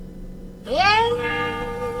Zunt.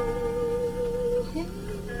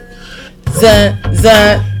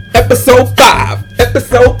 Episode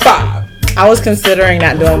 5. I was considering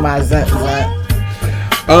not doing my zunt.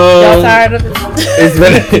 Y'all Y'all tired of it? It's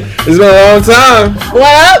been a long time.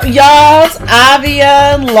 What up, y'all? It's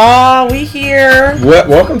Avia Law. We here.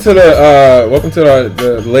 Welcome to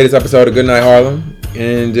the latest episode of Goodnight Harlem.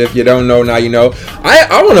 And if you don't know, now you know.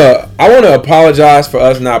 I wanna apologize for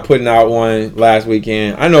us not putting out one last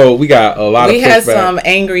weekend. I know we got a lot of pushback. We had some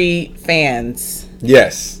angry fans.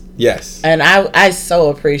 Yes. And I so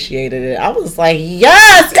appreciated it. I was like,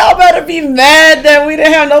 yes, y'all better be mad that we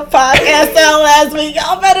didn't have no podcast out last week.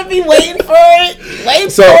 Y'all better be waiting for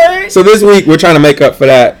it. So this week we're trying to make up for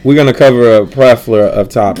that. We're gonna cover a plethora of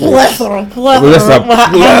topics. Plethora.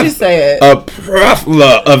 How do you say it? A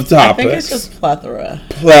plethora of topics. I think it's just plethora.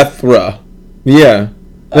 Plethora. Yeah.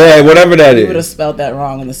 Yeah, whatever that is. You would have spelled that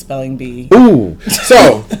wrong in the spelling bee. Ooh.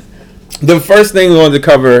 So the first thing we wanted to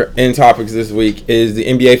cover in topics this week is the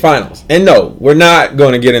NBA Finals. And no, we're not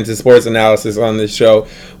going to get into sports analysis on this show.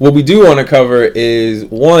 What we do want to cover is,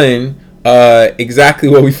 one, exactly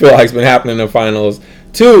what we feel like has been happening in the finals.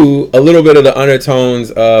 Two, a little bit of the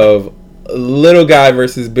undertones of little guy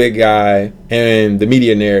versus big guy and the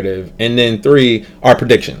media narrative. And then three, our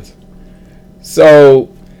predictions.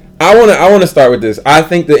 So I want to start with this. I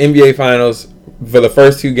think the NBA Finals for the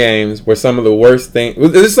first two games were some of the worst things.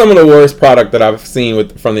 This is some of the worst product that I've seen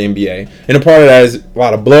from the NBA. And a part of that is a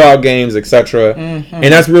lot of blowout games, etc. Mm-hmm. And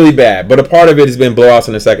that's really bad. But a part of it has been blowouts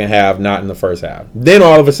in the second half, not in the first half. Then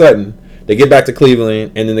all of a sudden, they get back to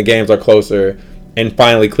Cleveland, and then the games are closer. And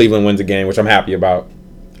finally, Cleveland wins a game, which I'm happy about.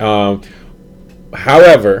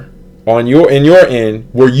 However, in your end,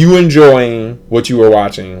 were you enjoying what you were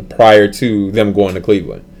watching prior to them going to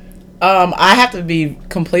Cleveland? I have to be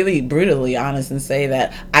completely brutally honest and say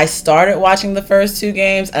that I started watching the first two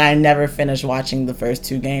games and I never finished watching the first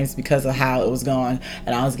two games because of how it was going,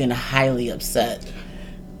 and I was getting highly upset.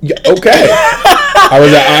 Yeah, okay.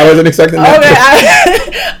 I wasn't expecting that. Okay,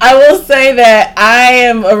 I will say that I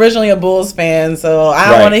am originally a Bulls fan, so I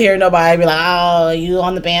don't want to hear nobody be like, "Oh, you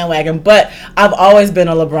on the bandwagon." But I've always been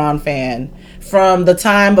a LeBron fan. From the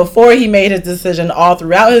time before he made his decision, all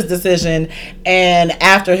throughout his decision, and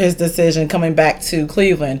after his decision coming back to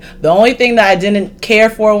Cleveland. The only thing that I didn't care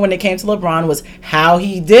for when it came to LeBron was how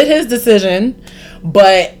he did his decision.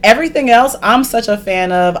 But everything else, I'm such a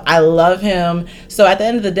fan of. I love him. So at the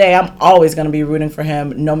end of the day, I'm always going to be rooting for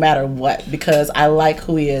him no matter what, because I like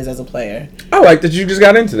who he is as a player. I like that you just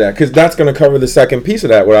got into that, because that's going to cover the second piece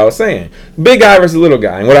of that, what I was saying. Big guy versus little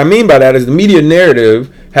guy. And what I mean by that is the media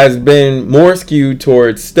narrative has been more skewed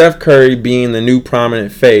towards Steph Curry being the new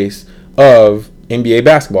prominent face of NBA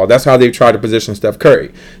basketball. That's how they've tried to position Steph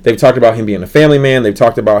Curry. They've talked about him being a family man. They've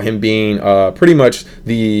talked about him being pretty much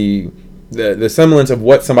the semblance of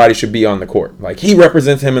what somebody should be on the court. Like, he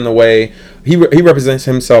represents him in the way, he represents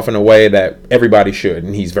himself in a way that everybody should.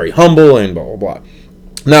 And he's very humble and blah, blah, blah.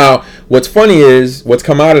 Now, what's funny is, what's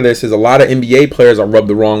come out of this is a lot of NBA players are rubbed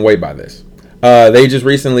the wrong way by this. They just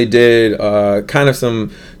recently did kind of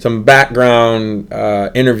some background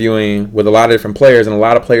interviewing with a lot of different players, and a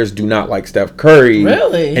lot of players do not like Steph Curry.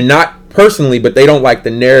 Really? And not personally, but they don't like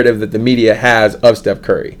the narrative that the media has of Steph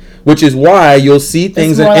Curry, which is why you'll see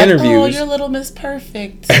things in interviews. Oh, you're little Miss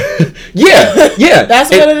Perfect. yeah.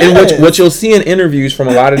 That's what it is. And what you'll see in interviews from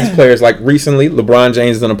a lot of these players, like recently, LeBron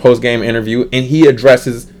James is in a post-game interview, and he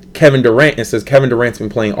addresses Kevin Durant and says Kevin Durant's been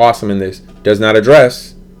playing awesome in this. Does not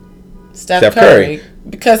address Steph Curry.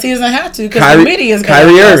 Because he doesn't have to, because the media is going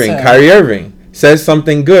to address him. Kyrie Irving says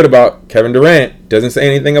something good about Kevin Durant, doesn't say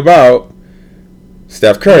anything about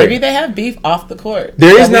Steph Curry. Maybe they have beef off the court.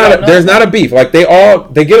 There's not a beef. Like,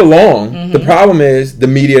 they get along. Mm-hmm. The problem is the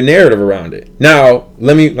media narrative around it. Now,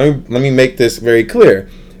 let me make this very clear.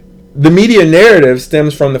 The media narrative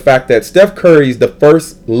stems from the fact that Steph Curry's the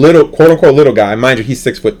first little, quote unquote, little guy. Mind you, he's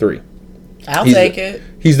 6'3". I'll take it.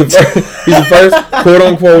 He's the first quote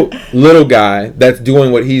unquote little guy that's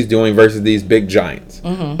doing what he's doing versus these big giants.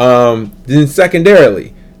 Mm-hmm. Then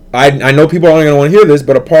secondarily, I know people aren't going to want to hear this,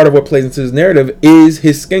 but a part of what plays into his narrative is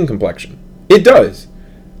his skin complexion. It does.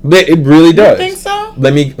 It really does. You think so?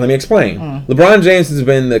 Let me explain. LeBron James has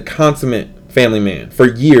been the consummate family man for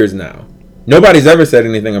years now. Nobody's ever said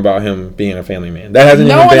anything about him being a family man. That hasn't.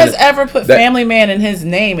 No one has ever put family man in his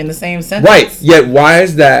name in the same sentence. Right. Yet why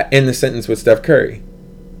is that in the sentence with Steph Curry?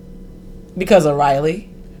 Because of Riley.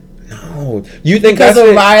 No, you think because that's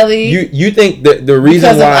of Riley? You think that the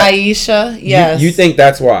reason why? Because of Aisha, yes. You think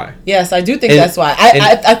that's why? Yes, I do think that's why.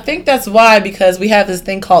 I think that's why, because we have this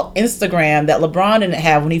thing called Instagram that LeBron didn't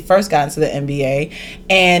have when he first got into the NBA,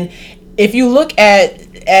 and if you look at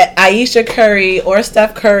Ayesha Curry or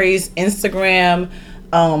Steph Curry's Instagram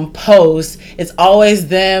posts, it's always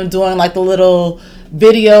them doing like the little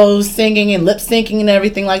videos, singing and lip syncing and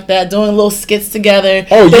everything like that, doing little skits together.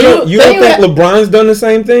 Oh, you don't think LeBron's done the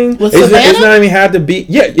same thing? It's not even had to be.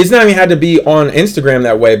 Yeah, it's not even had to be on Instagram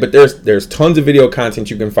that way. But there's tons of video content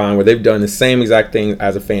you can find where they've done the same exact thing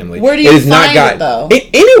as a family. Where do you find it though?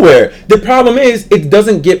 Anywhere. The problem is it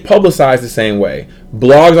doesn't get publicized the same way.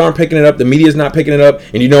 Blogs aren't picking it up. The media's not picking it up.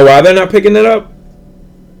 And you know why they're not picking it up?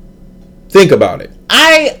 Think about it.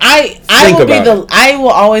 I will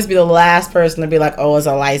always be the last person to be like, oh, it's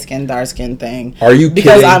a light skin, dark skin thing. Are you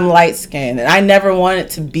because kidding? I'm light skinned and I never want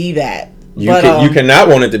it to be that. You cannot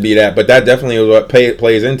want it to be that, but that definitely is what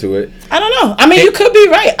plays into it. I don't know. I mean, you could be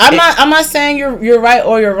right. I'm not saying you're right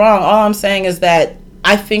or you're wrong. All I'm saying is that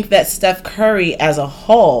I think that Steph Curry as a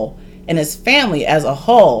whole and his family as a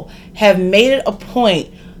whole have made it a point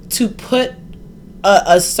to put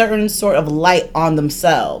a certain sort of light on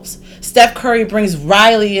themselves. Steph Curry brings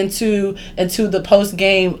Riley into the post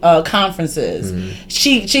game conferences. Mm-hmm.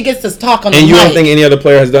 She gets to talk on the mic. And you don't think any other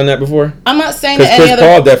player has done that before? I'm not saying that Chris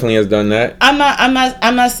Paul definitely has done that.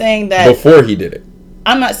 I'm not saying that before he did it.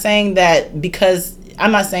 I'm not saying that because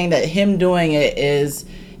I'm not saying that him doing it is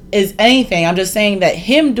anything. I'm just saying that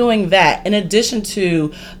him doing that, in addition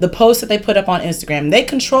to the posts that they put up on Instagram, they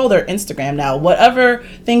control their Instagram now. Whatever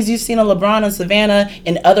things you've seen on LeBron and Savannah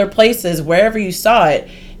and other places, wherever you saw it,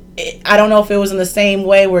 I don't know if it was in the same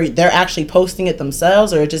way where they're actually posting it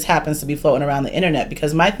themselves or it just happens to be floating around the internet.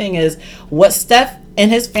 Because my thing is, what Steph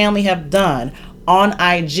and his family have done on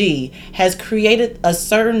IG has created a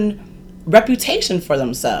certain reputation for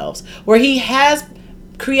themselves, where he has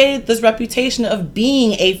created this reputation of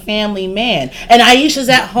being a family man. And Ayesha's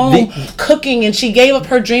at home cooking, and she gave up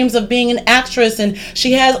her dreams of being an actress, and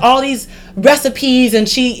she has all these recipes, and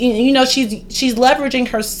she's leveraging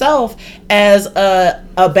herself as a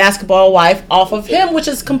basketball wife off of him, which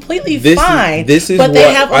is completely fine. But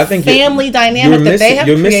they have a family dynamic that they have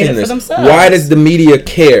created for themselves. Why does the media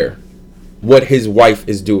care what his wife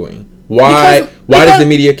is doing? Why does the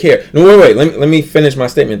media care? No, wait. Let me finish my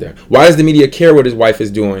statement there. Why does the media care what his wife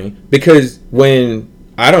is doing? Because when,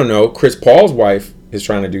 I don't know, Chris Paul's wife is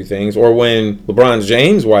trying to do things, or when LeBron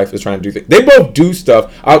James' wife is trying to do things, they both do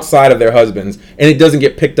stuff outside of their husbands, and it doesn't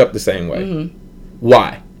get picked up the same way. Mm-hmm.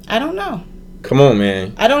 Why? I don't know. Come on,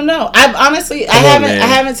 man. I don't know. I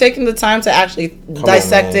haven't taken the time to actually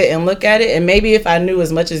dissect it and look at it. And maybe if I knew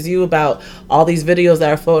as much as you about all these videos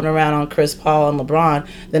that are floating around on Chris Paul and LeBron,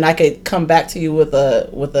 then I could come back to you with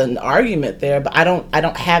an argument there. But I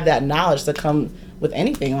don't have that knowledge to come with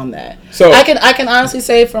anything on that. So I can honestly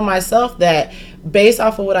say for myself that based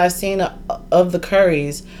off of what I've seen of the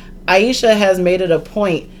Currys, Ayesha has made it a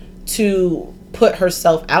point to put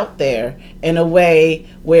herself out there in a way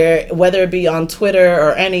where, whether it be on Twitter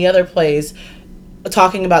or any other place,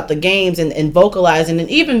 talking about the games and vocalizing. And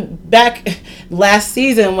even back last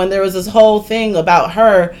season when there was this whole thing about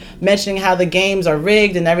her mentioning how the games are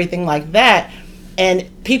rigged and everything like that, and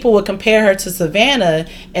people would compare her to Savannah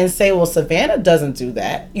and say, well, Savannah doesn't do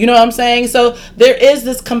that. You know what I'm saying? So there is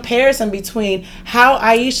this comparison between how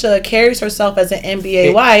Ayesha carries herself as an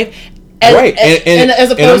NBA wife and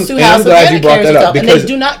as opposed to how Savannah carries herself. And they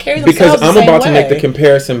do not carry themselves the same way. Because I'm about to make the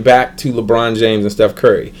comparison back to LeBron James and Steph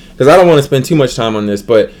Curry. Because I don't want to spend too much time on this,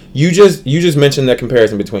 but you just mentioned that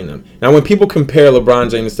comparison between them. Now, when people compare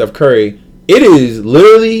LeBron James and Steph Curry, it is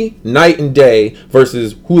literally night and day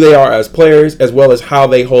versus who they are as players, as well as how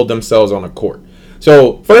they hold themselves on the court.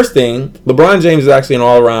 So, first thing, LeBron James is actually an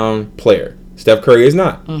all-around player. Steph Curry is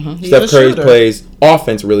not. Mm-hmm. Steph Curry plays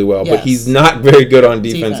offense really well, but he's not very good on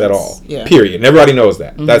defense at all. Yeah. Period. And everybody knows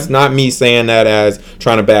that. Mm-hmm. That's not me saying that as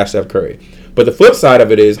trying to bash Steph Curry. But the flip side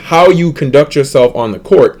of it is how you conduct yourself on the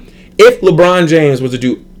court. If LeBron James was to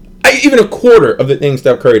do even a quarter of the things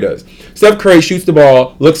Steph Curry does, Steph Curry shoots the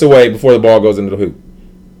ball, looks away before the ball goes into the hoop.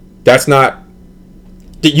 That's not...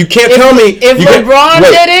 You can't tell me if LeBron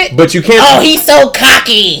did it, but you can't. Oh, he's so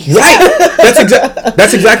cocky. Right.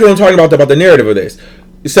 That's exactly what I'm talking about the narrative of this.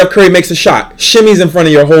 Steph Curry makes a shot, shimmies in front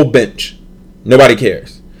of your whole bench. Nobody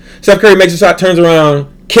cares. Steph Curry makes a shot, turns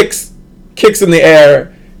around, kicks in the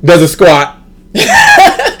air, does a squat.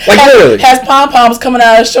 Literally has pom poms coming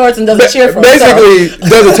out of his shorts and does a cheer for himself. Basically,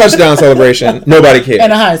 does a touchdown celebration. Nobody cares.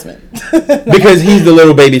 And a Heisman because he's the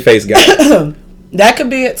little baby face guy. That could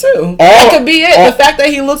be it too. That could be it. The fact that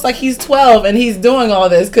he looks like he's 12 and he's doing all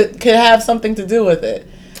this could have something to do with it.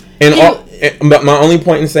 But my only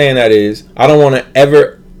point in saying that is I don't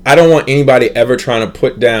want anybody ever trying to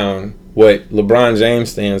put down what LeBron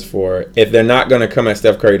James stands for if they're not going to come at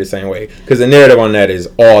Steph Curry the same way. Because the narrative on that is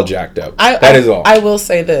all jacked up. That is all. I will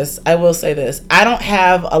say this. I don't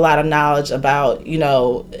have a lot of knowledge about,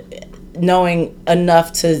 knowing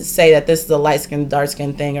enough to say that this is a light-skinned,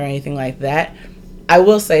 dark-skinned thing or anything like that. I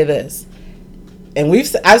will say this. And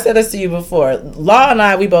I've said this to you before. Law and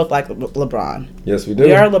I, we both like LeBron. Yes, we do.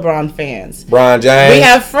 We are LeBron fans. LeBron James. We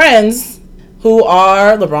have friends who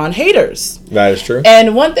are LeBron haters. That is true.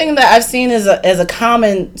 And one thing that I've seen as a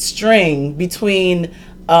common string between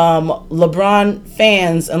LeBron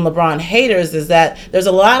fans and LeBron haters is that there's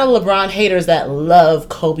a lot of LeBron haters that love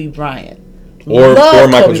Kobe Bryant. Or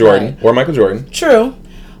Michael Jordan. Or Michael Jordan. True.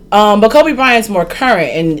 But Kobe Bryant's more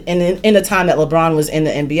current in the time that LeBron was in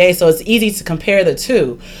the NBA, so it's easy to compare the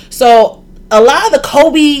two. So a lot of the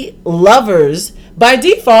Kobe lovers, by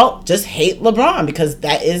default, just hate LeBron because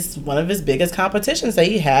that is one of his biggest competitions that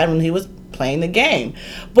he had when he was playing the game.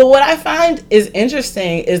 But what I find is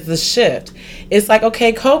interesting is the shift. It's like,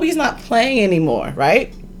 okay, Kobe's not playing anymore,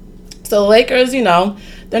 right? So the Lakers,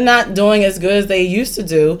 they're not doing as good as they used to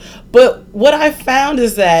do. But what I found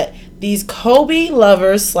is that these Kobe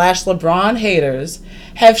lovers / LeBron haters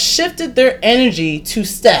have shifted their energy to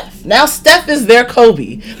Steph. Now Steph is their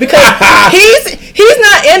Kobe because he's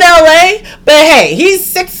not in LA, but hey,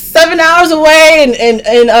 he's 6-7 hours away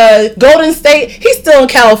in Golden State. He's still in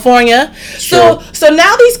California. So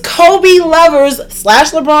now these Kobe lovers /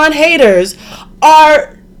 LeBron haters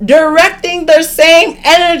are directing their same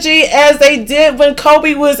energy as they did when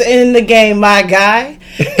Kobe was in the game, my guy.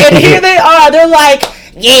 And here they are. They're like,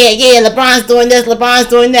 yeah, LeBron's doing this, LeBron's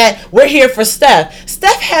doing that. We're here for Steph.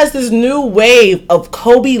 Steph has this new wave of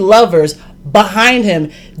Kobe lovers behind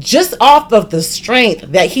him just off of the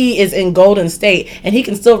strength that he is in Golden State and he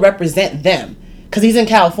can still represent them because he's in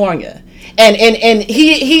California. And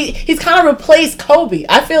he's kind of replaced Kobe.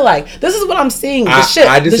 I feel like this is what I'm seeing. I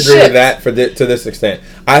disagree with that to this extent.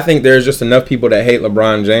 I think there's just enough people that hate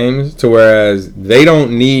LeBron James to whereas they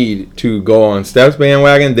don't need to go on Steph's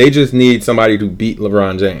bandwagon. They just need somebody to beat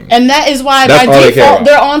LeBron James. And that is why by default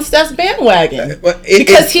they're on Steph's bandwagon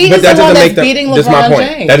because he is the one that's beating LeBron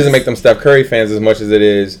James. That doesn't make them Steph Curry fans as much as it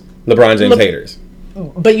is LeBron James haters.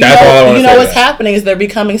 But you know what's happening is they're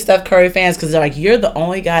becoming Steph Curry fans because they're like, you're the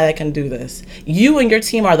only guy that can do this. You and your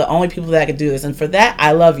team are the only people that can do this, and for that,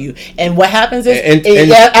 I love you. And what happens is,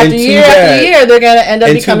 after year, they're gonna end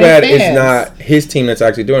up becoming fans. It's not his team that's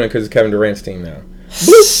actually doing it because it's Kevin Durant's team now.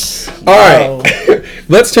 All right,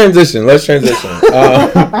 let's transition.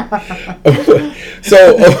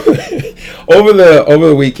 So over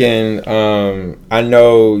the weekend, I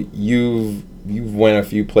know you've went a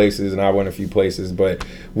few places and I went a few places, but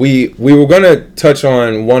we were going to touch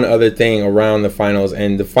on one other thing around the finals,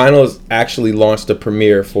 and the finals actually launched the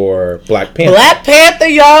premiere for Black Panther. Black Panther,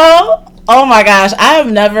 y'all! Oh my gosh,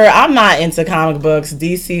 I'm not into comic books,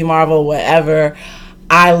 DC, Marvel, whatever.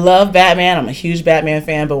 I love Batman. I'm a huge Batman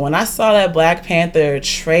fan, but when I saw that Black Panther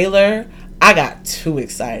trailer, I got too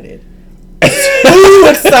excited. Too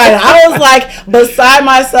excited. I was like beside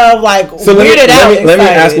myself, like so weirded out. Let me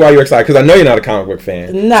ask you why you're excited, because I know you're not a comic book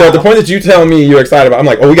fan. No. So at the point that you tell me you're excited about, I'm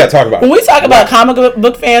like, oh, we got to talk about it. When we talk about comic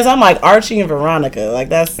book fans, I'm like Archie and Veronica. Like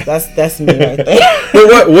that's me right there.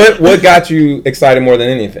 But what got you excited more than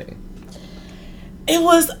anything? It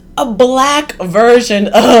was a black version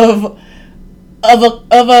of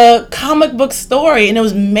a comic book story, and it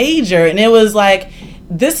was major, and it was like,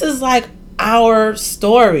 this is like our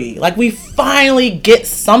story. Like, we finally get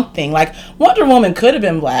something. Like, Wonder Woman could have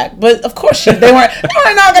been black, but of course they weren't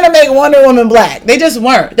not gonna make Wonder Woman black. They just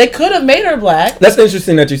weren't. They could have made her black. That's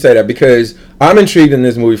interesting that you say that, because I'm intrigued in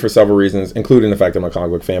this movie for several reasons, including the fact that I'm a comic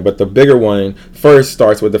book fan. But the bigger one first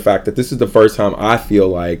starts with the fact that this is the first time I feel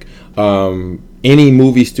like any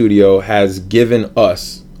movie studio has given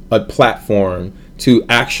us a platform to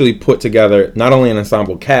actually put together not only an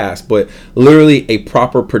ensemble cast, but literally a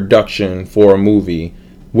proper production for a movie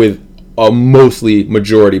with a mostly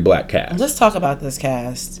majority black cast. Let's talk about this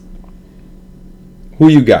cast. Who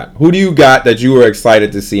you got? Who do you got that you were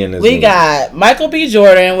excited to see in this movie? We got Michael B.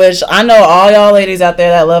 Jordan, which I know all y'all ladies out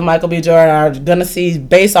there that love Michael B. Jordan are going to see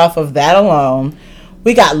based off of that alone.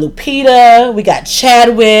 We got Lupita. We got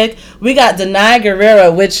Chadwick. We got Danai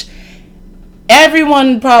Gurira, which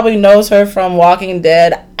everyone probably knows her from Walking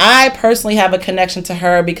Dead. I personally have a connection to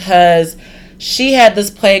her because she had this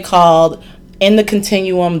play called In the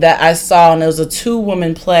Continuum that I saw, and it was a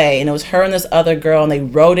 2-woman play, and it was her and this other girl, and they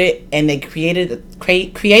wrote it and they created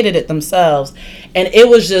it themselves, and it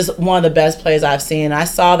was just one of the best plays I've seen. I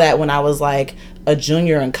saw that when I was like a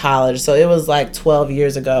junior in college, so it was like 12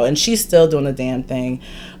 years ago, and she's still doing the damn thing.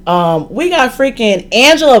 We got freaking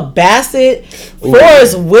Angela Bassett,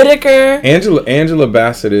 Forrest Whitaker. Angela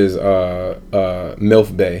Bassett is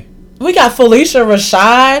MILF Bay. We got Felicia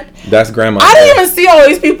Rashad. That's Grandma. I didn't even see all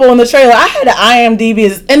these people in the trailer. I had the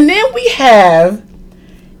IMDb. And then we have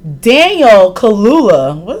Daniel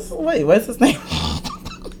Kaluuya. What's his name?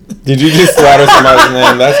 Did you just slaughter somebody's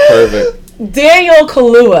name? That's perfect. Daniel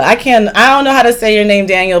Kaluuya. I don't know how to say your name,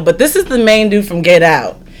 Daniel, but this is the main dude from Get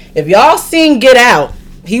Out. If y'all seen Get Out,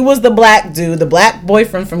 he was the black dude, the black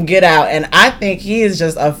boyfriend from Get Out, and I think he is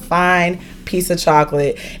just a fine piece of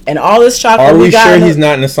chocolate. And all this chocolate. Are we sure he's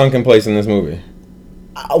not in a sunken place in this movie?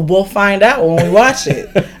 We'll find out when we watch it.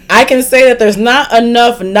 I can say that there's not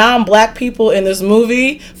enough non-black people in this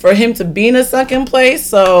movie for him to be in a sunken place.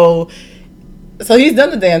 So he's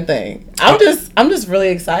done the damn thing. I'm just really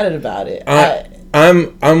excited about it.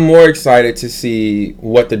 I'm more excited to see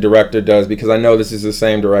what the director does, because I know this is the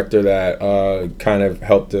same director that kind of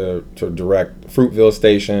helped to direct Fruitville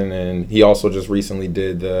Station, and he also just recently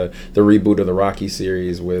did the reboot of the Rocky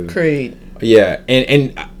series with Creed. Yeah,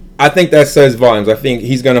 and I think that says volumes. I think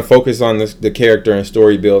he's going to focus on the character and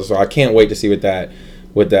story build, so I can't wait to see what that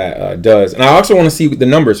does. And I also want to see the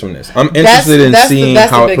numbers from this. I'm interested in seeing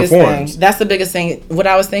how it performs. That's the biggest thing. What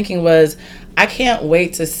I was thinking was, I can't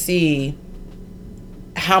wait to see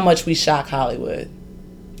how much we shock Hollywood.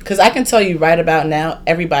 Because I can tell you right about now,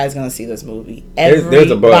 everybody's going to see this movie.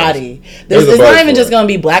 Everybody. It's not even just going to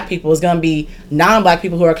be black people. It's going to be non-black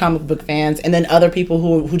people who are comic book fans, and then other people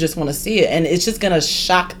who just want to see it. And it's just going to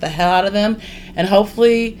shock the hell out of them. And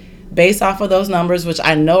hopefully, based off of those numbers, which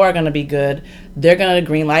I know are going to be good, they're going to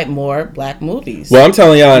greenlight more black movies. Well, I'm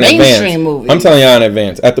telling y'all in advance. Mainstream movies. I'm telling y'all in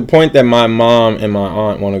advance. At the point that my mom and my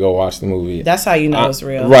aunt want to go watch the movie. That's how you know it's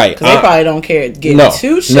real. Right. Because they probably don't care. Give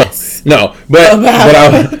two shits. No. But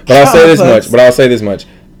I'll say this much.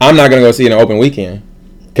 I'm not going to go see it in an open weekend.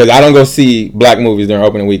 Because I don't go see black movies during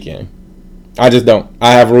opening weekend. I just don't.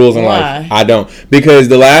 I have rules in life. I don't. Because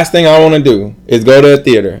the last thing I want to do is go to a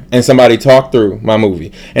theater and somebody talk through my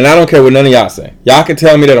movie. And I don't care what none of y'all say. Y'all can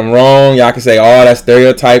tell me that I'm wrong. Y'all can say, oh, that's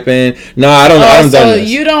stereotyping. No, I don't. I haven't done this.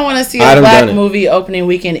 So you don't want to see a black movie opening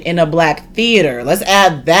weekend in a black theater. Let's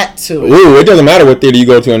add that to it. Ooh, it doesn't matter what theater you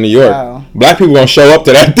go to in New York. Oh. Black people going to show up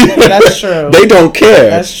to that theater. That's true. They don't care.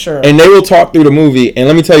 That's true. And they will talk through the movie. And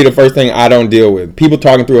let me tell you the first thing I don't deal with. People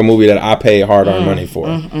talking through a movie that I pay hard-earned money for.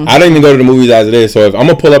 I don't even go to the movies as it is. So if I'm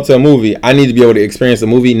going to pull up to a movie, I need to be able to experience the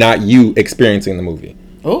movie, not you experiencing the movie.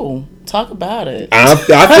 Oh, talk about it. I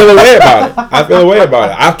feel a way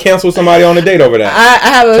about it. I've canceled somebody on a date over that. I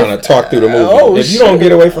have trying to talk through the movie. If you don't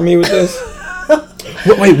get away from me with this.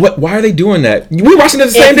 Wait, what? Why are they doing that? We watching it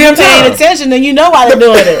at the same damn time. If you're paying attention, then you know why they're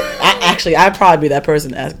doing it. I'd probably be that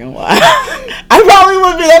person asking why. I probably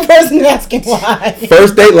would be that person asking why.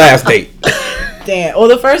 First date, last date. Damn. Well,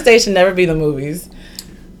 the first date should never be the movies.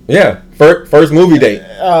 Yeah, first movie date,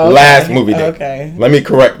 last movie date. Okay. Let me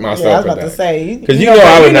correct myself. Yeah, I was about to say, because you know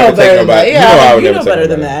I would never take nobody. Yeah, you know better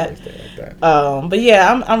than that. But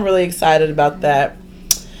yeah, I'm really excited about that.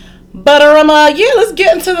 But let's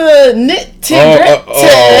get into the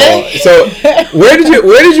nitty-gritty. So where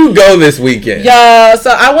did you go this weekend? Yeah, so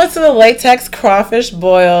I went to the Latex Crawfish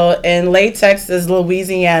Boil in Latex,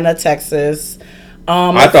 Louisiana, Texas.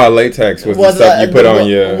 I thought latex was the stuff you put on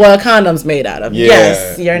your... Well, condoms made out of. Yeah,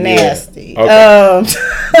 yes, you're nasty. Okay.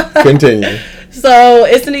 Continue. So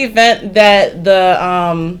it's an event that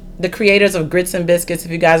the creators of Grits and Biscuits,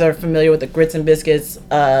 if you guys are familiar with the Grits and Biscuits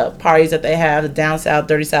parties that they have, the Down South,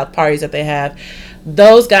 Dirty South parties that they have,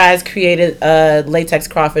 those guys created a Latex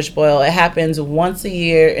Crawfish Boil. It happens once a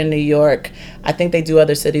year in New York. I think they do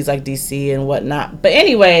other cities like DC and whatnot. But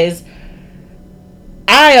anyways...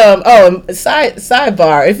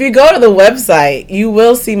 sidebar. If you go to the website, you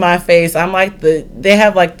will see my face. I'm like they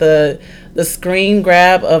have like the screen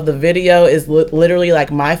grab of the video is literally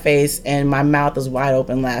like my face, and my mouth is wide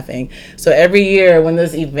open laughing. So every year when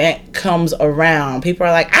this event comes around, people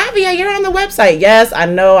are like, Avia, you're on the website. Yes, I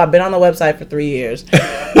know. I've been on the website for 3 years.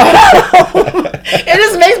 It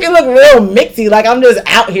just makes me look real mixy, like I'm just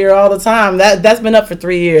out here all the time. That's been up for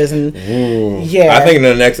 3 years, and yeah. I think in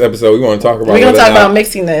the next episode we're going to talk about. We're going to talk about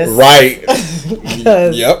mixiness, right?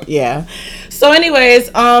 Yep. Yeah. So,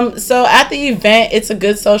 anyways, so at the event, it's a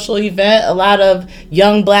good social event. A lot of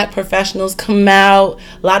young black professionals come out.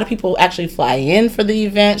 A lot of people actually fly in for the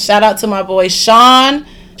event. Shout out to my boy Sean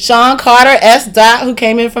Carter S. who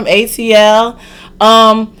came in from ATL.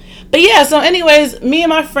 But yeah, so anyways, me and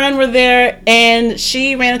my friend were there, and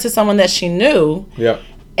she ran into someone that she knew. Yeah.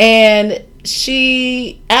 And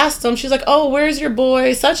she asked him, she's like, oh, where's your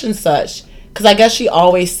boy such and such? Because I guess she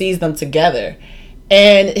always sees them together.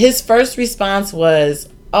 And his first response was,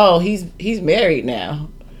 oh, he's married now.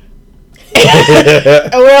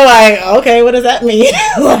 And we're like, okay, what does that mean?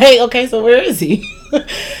 Like, okay, so where is he?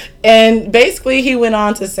 And basically he went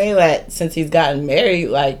on to say that since he's gotten married,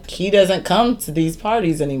 like, he doesn't come to these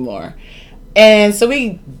parties anymore. And so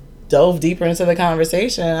we dove deeper into the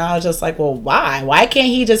conversation, and I was just like, well, why can't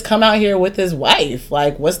he just come out here with his wife?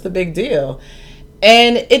 Like, what's the big deal?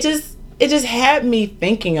 And it just had me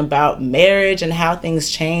thinking about marriage and how things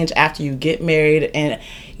change after you get married. And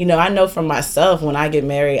I know for myself, when I get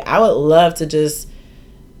married, I would love to just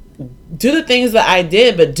do the things that I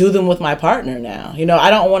did, but do them with my partner now. I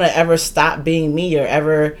don't want to ever stop being me or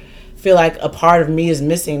ever feel like a part of me is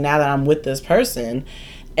missing now that I'm with this person.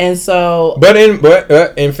 And so, but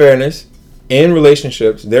in fairness, in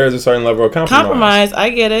relationships, there is a certain level of compromise. I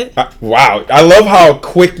get it. Wow, I love how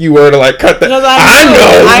quick you were to like cut that. Because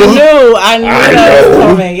I knew that was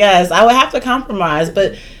coming. Yes, I would have to compromise,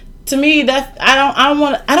 but to me, that I don't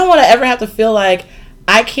want to ever have to feel like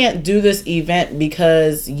I can't do this event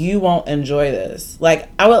because you won't enjoy this. Like,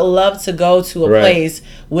 I would love to go to a place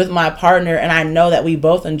with my partner, and I know that we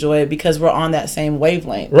both enjoy it because we're on that same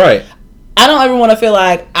wavelength. Right. I don't ever want to feel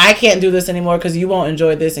like I can't do this anymore because you won't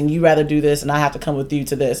enjoy this and you rather do this and I have to come with you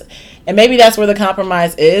to this. And maybe that's where the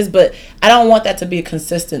compromise is, but I don't want that to be a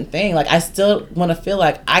consistent thing. Like, I still want to feel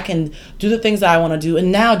like I can do the things that I want to do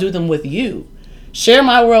and now do them with you. Share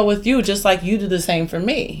my world with you just like you do the same for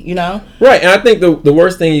me, Right, and I think the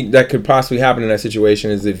worst thing that could possibly happen in that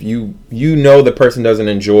situation is if you know the person doesn't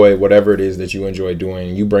enjoy whatever it is that you enjoy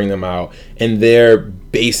doing, you bring them out, and they're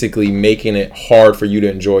basically making it hard for you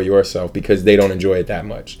to enjoy yourself because they don't enjoy it that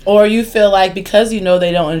much. Or you feel like because they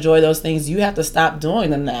don't enjoy those things, you have to stop doing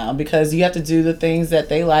them now because you have to do the things that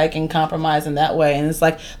they like and compromise in that way. And it's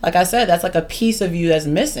like I said, that's like a piece of you that's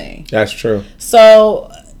missing. That's true.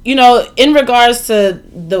 So, in regards to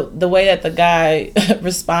the way that the guy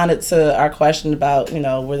responded to our question about,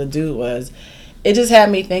 where the dude was, it just had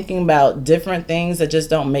me thinking about different things that just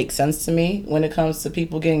don't make sense to me when it comes to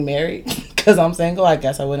people getting married. Because I'm single, I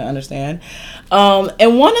guess I wouldn't understand.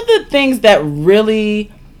 And one of the things that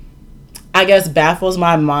really, I guess, baffles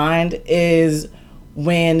my mind is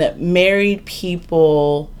when married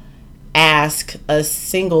people ask us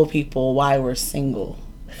single people why we're single.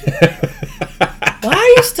 Why are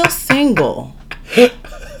you still single? Do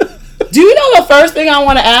you know the first thing I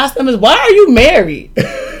want to ask them is, why are you married?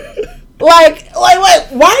 Like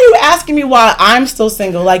what? Why are you asking me why I'm still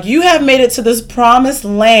single? Like, you have made it to this promised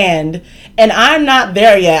land and I'm not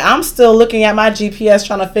there yet. I'm still looking at my GPS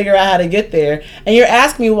trying to figure out how to get there. And you're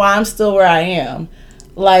asking me why I'm still where I am.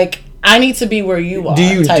 Like, I need to be where you are. Do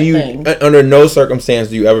you under no circumstance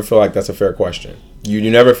do you ever feel like that's a fair question?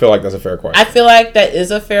 You never feel like that's a fair question? I feel like that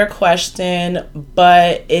is a fair question,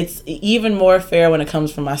 but it's even more fair when it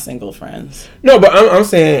comes from my single friends. No, but I'm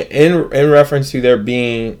saying in reference to there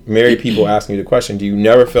being married people asking you the question, do you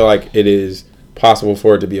never feel like it is possible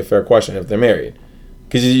for it to be a fair question if they're married?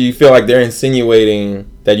 Because you feel like they're insinuating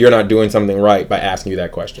that you're not doing something right by asking you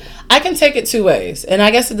that question. I can take it two ways, and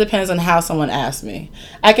I guess it depends on how someone asks me.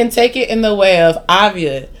 I can take it in the way of,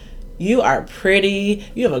 Avia, you are pretty,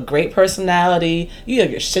 you have a great personality, you have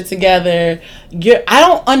your shit together. I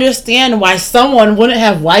don't understand why someone wouldn't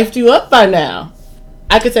have wifed you up by now.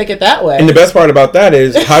 I could take it that way. And the best part about that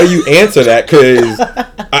is, how do you answer that? Because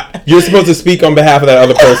you're supposed to speak on behalf of that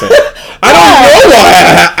other person. I don't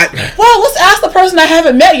know why. Well, let's ask the person I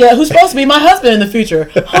haven't met yet who's supposed to be my husband in the future.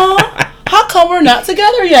 Huh? How come we're not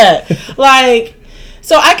together yet? Like...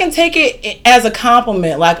 So I can take it as a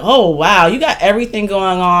compliment, like, oh, wow, you got everything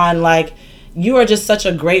going on. Like, you are just such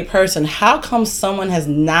a great person. How come someone has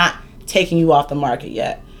not taken you off the market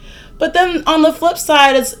yet? But then on the flip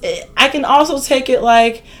side, I can also take it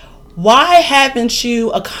like, why haven't you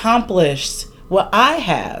accomplished what I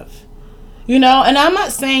have? And I'm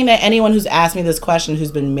not saying that anyone who's asked me this question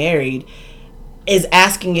who's been married is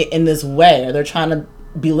asking it in this way, or they're trying to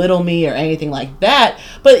belittle me or anything like that.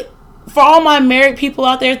 But for all my married people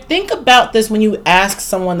out there, think about this when you ask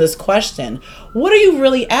someone this question. What are you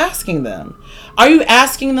really asking them? Are you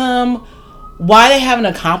asking them why they haven't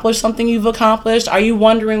accomplished something you've accomplished? Are you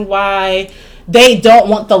wondering why they don't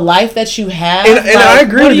want the life that you have? And I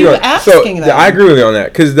agree with you. I agree with you on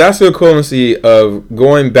that, because that's the equivalency of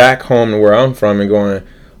going back home to where I'm from and going,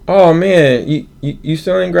 oh man, you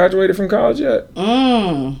still ain't graduated from college yet?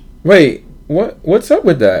 Wait, what's up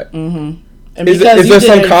with that? Mm-hmm. And is there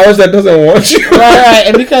some college that doesn't want you? Right.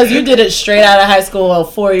 And because you did it straight out of high school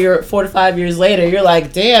 4 to 5 years later, you're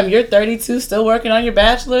like, damn, you're 32 still working on your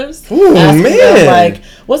bachelor's? Ooh, man. Them, like,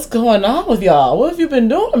 what's going on with y'all? What have you been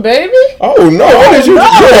doing, baby? Oh, no. You're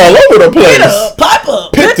all over the place. Pipe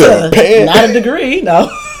up. Pick Doctor, not a degree, no.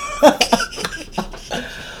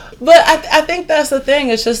 But I think that's the thing.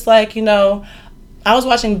 It's just like, you know, I was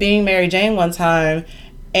watching Being Mary Jane one time,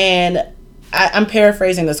 and I'm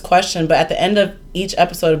paraphrasing this question, but at the end of each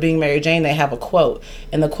episode of Being Mary Jane, they have a quote.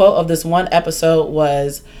 And the quote of this one episode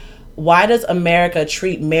was, "Why does America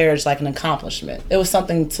treat marriage like an accomplishment?" It was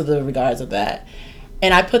something to the regards of that.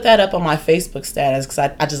 And I put that up on my Facebook status because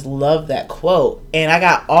I just love that quote. And I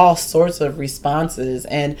got all sorts of responses.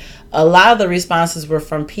 And a lot of the responses were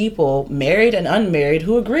from people, married and unmarried,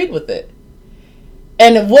 who agreed with it.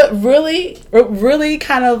 And what really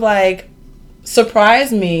kind of like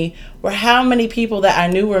surprised me were how many people that I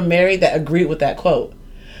knew were married that agreed with that quote.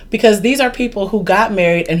 Because these are people who got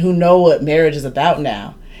married and who know what marriage is about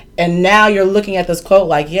now. And now you're looking at this quote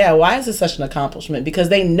like, yeah, why is this such an accomplishment? Because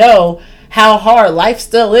they know how hard life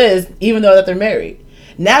still is, even though that they're married.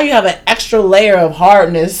 Now you have an extra layer of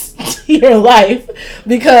hardness to your life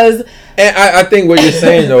because... And I think what you're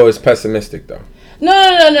saying, though, is pessimistic, though. No.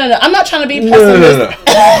 I'm not trying to be pessimistic.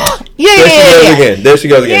 No. There she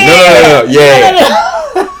goes again. No. Yeah.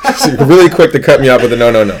 She's really quick to cut me off with a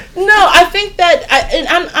no. No, I think that...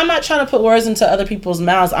 I'm not trying to put words into other people's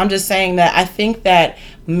mouths. I'm just saying that I think that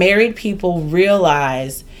married people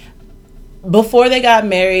realize before they got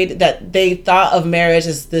married that they thought of marriage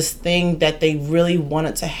as this thing that they really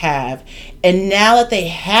wanted to have. And now that they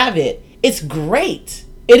have it, it's great.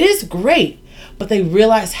 It is great. But they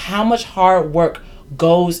realize how much hard work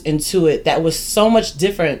goes into it that was so much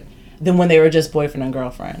different than when they were just boyfriend and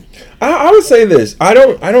girlfriend. I would say this. I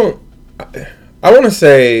want to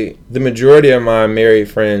say the majority of my married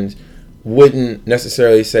friends wouldn't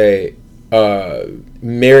necessarily say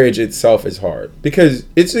marriage itself is hard, because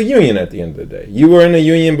it's a union at the end of the day. You were in a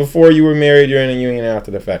union before you were married, you're in a union after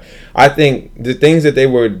the fact. I think the things that they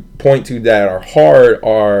would point to that are hard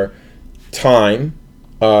are time,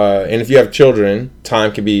 and if you have children,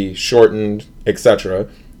 time can be shortened, etc.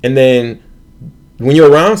 And then when you're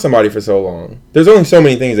around somebody for so long, there's only so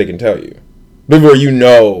many things they can tell you before you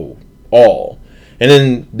know all. And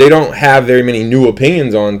then they don't have very many new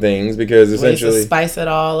opinions on things because essentially... Ways to spice it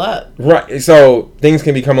all up. Right. So things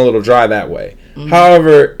can become a little dry that way. Mm-hmm.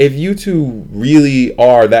 However, if you two really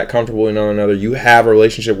are that comfortable in one another, you have a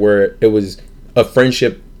relationship where it was a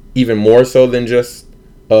friendship even more so than just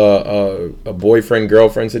a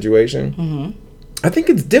boyfriend-girlfriend situation, mm-hmm. I think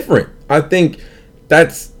it's different. I think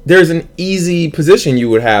there's an easy position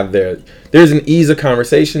you would have there. There's an ease of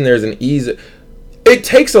conversation. There's an ease... It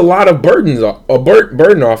takes a lot of burden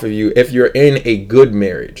off of you if you're in a good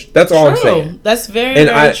marriage. That's all I'm saying. That's very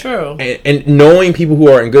true. And knowing people who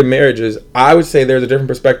are in good marriages, I would say there's a different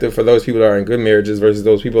perspective for those people that are in good marriages versus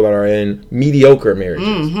those people that are in mediocre marriages.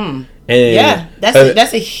 Mm-hmm. And yeah,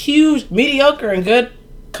 that's a huge mediocre and good.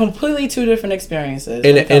 Completely two different experiences.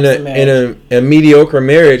 In a mediocre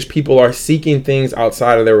marriage, people are seeking things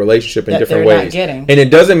outside of their relationship in different ways. Not getting. And it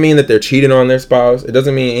doesn't mean that they're cheating on their spouse. It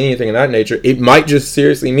doesn't mean anything of that nature. It might just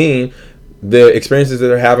seriously mean the experiences that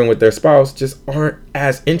they're having with their spouse just aren't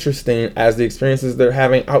as interesting as the experiences they're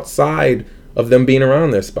having outside of them being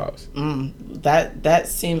around their spouse. That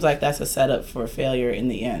seems like that's a setup for failure in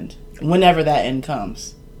the end, whenever that end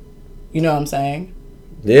comes. You know what I'm saying?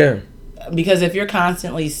 Yeah. Because if you're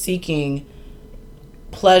constantly seeking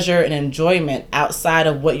pleasure and enjoyment outside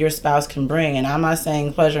of what your spouse can bring, and I'm not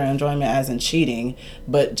saying pleasure and enjoyment as in cheating,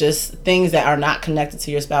 but just things that are not connected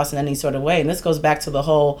to your spouse in any sort of way. And this goes back to the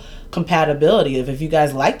whole compatibility of if you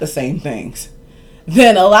guys like the same things,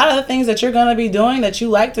 then a lot of the things that you're going to be doing that you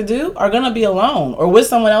like to do are going to be alone or with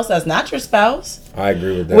someone else that's not your spouse. I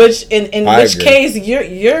agree with that. Which in which case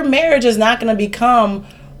your marriage is not going to become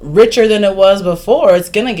richer than it was before. It's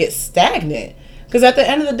gonna get stagnant, because at the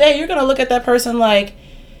end of the day you're gonna look at that person like,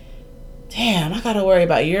 damn, I gotta worry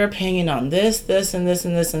about your opinion on this and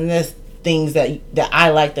this things that I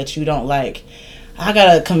like that you don't like. I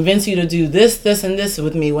gotta convince you to do this and this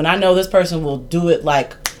with me when I know this person will do it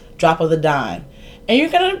like drop of the dime. And you're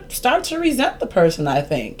gonna start to resent the person, I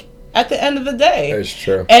think, at the end of the day. That's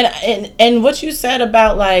true. And what you said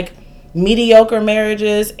about like mediocre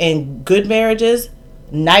marriages and good marriages,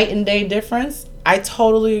 night and day difference, I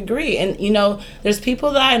totally agree. And you know, there's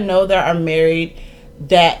people that I know that are married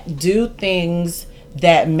that do things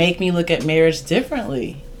that make me look at marriage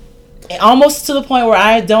differently, almost to the point where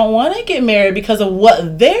I don't want to get married because of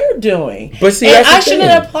what they're doing. But see, and I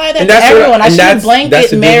shouldn't apply that to everyone. I shouldn't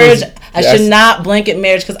blanket marriage. I should not blanket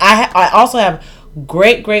marriage, because I also have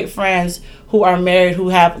great friends who are married who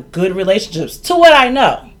have good relationships, to what I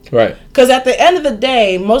know. Right. Because at the end of the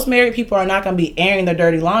day, most married people are not going to be airing their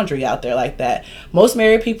dirty laundry out there like that. Most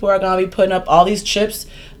married people are going to be putting up all these trips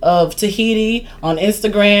of Tahiti on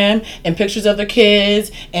Instagram and pictures of their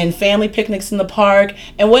kids and family picnics in the park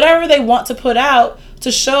and whatever they want to put out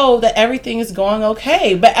to show that everything is going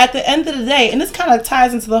okay. But at the end of the day, and this kind of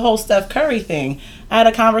ties into the whole Steph Curry thing. I had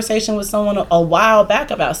a conversation with someone a while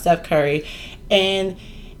back about Steph Curry, and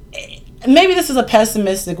maybe this is a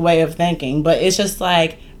pessimistic way of thinking, but it's just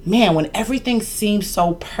like, man, when everything seems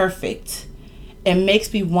so perfect, it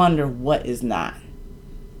makes me wonder what is not.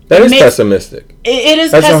 That is pessimistic. It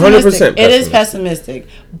is That's pessimistic. 100% pessimistic. It is pessimistic.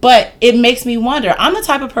 But it makes me wonder. I'm the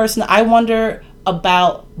type of person, I wonder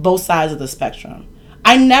about both sides of the spectrum.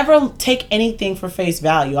 I never take anything for face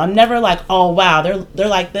value. I'm never like, oh wow, they're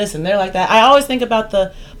like this and they're like that. I always think about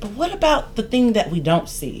but what about the thing that we don't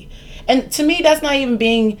see? And to me, that's not even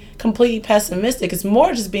being completely pessimistic. It's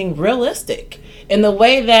more just being realistic in the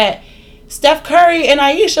way that Steph Curry and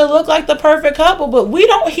Ayesha look like the perfect couple, but we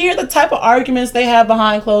don't hear the type of arguments they have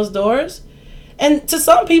behind closed doors. And to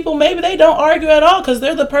some people, maybe they don't argue at all because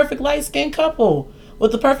they're the perfect light-skinned couple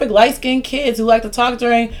with the perfect light-skinned kids who like to talk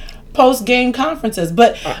during post-game conferences.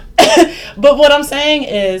 But but what I'm saying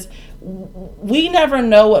is we never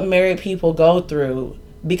know what married people go through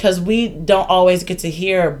because we don't always get to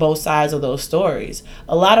hear both sides of those stories.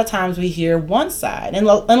 A lot of times we hear one side. And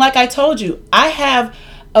like I told you, I have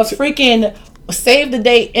a freaking save the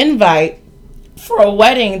date invite for a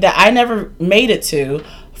wedding that I never made it to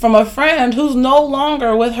from a friend who's no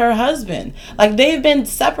longer with her husband. Like, they've been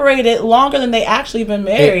separated longer than they actually been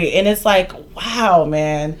married. And it's like, wow,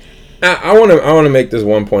 man. I want to make this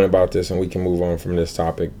one point about this, and we can move on from this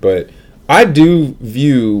topic. But I do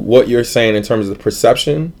view what you're saying in terms of the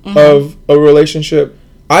perception of a relationship.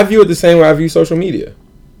 I view it the same way I view social media.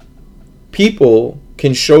 People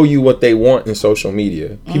can show you what they want in social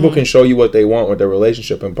media. People can show you what they want with their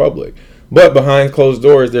relationship in public. But behind closed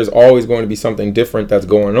doors, there's always going to be something different that's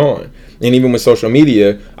going on. And even with social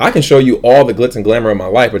media, I can show you all the glitz and glamour of my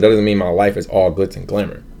life, but that doesn't mean my life is all glitz and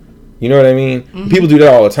glamour. You know what I mean? People do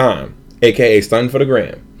that all the time, aka stunning for the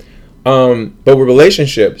gram. But with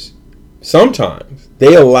relationships, sometimes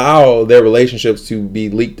they allow their relationships to be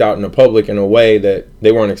leaked out in the public in a way that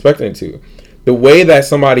they weren't expecting it to. The way that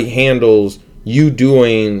somebody handles you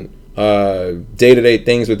doing day-to-day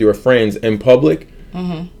things with your friends in public,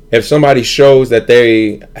 if somebody shows that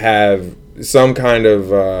they have some kind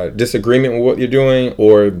of disagreement with what you're doing,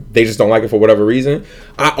 or they just don't like it for whatever reason,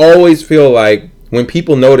 I always feel like when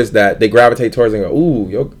people notice that, they gravitate towards it and go, ooh,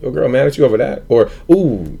 your girl mad at you over that, or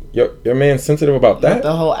ooh, your man's sensitive about that.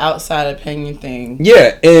 The whole outside opinion thing.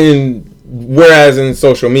 Yeah, and whereas in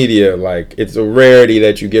social media, like, it's a rarity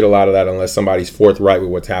that you get a lot of that unless somebody's forthright with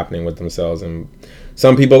what's happening with themselves. And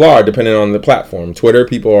some people are, depending on the platform. Twitter,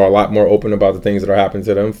 people are a lot more open about the things that are happening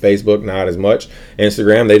to them. Facebook, not as much.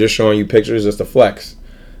 Instagram, they just showing you pictures just to flex.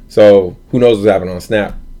 So who knows what's happening on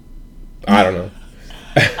Snap? I don't know.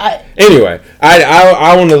 Anyway,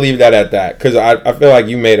 I want to leave that at that because I feel like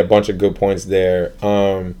you made a bunch of good points there.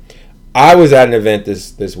 I was at an event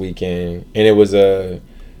this weekend, and it was a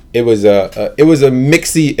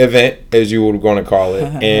mixy event, as you were going to call it,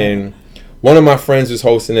 and one of my friends was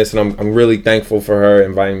hosting this, and I'm really thankful for her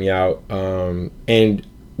inviting me out. And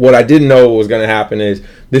what I didn't know was going to happen is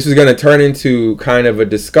this was going to turn into kind of a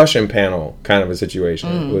discussion panel kind of a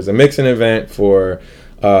situation. It was a mixing event for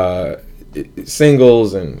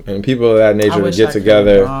singles and people of that nature to get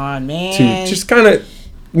together to just kind of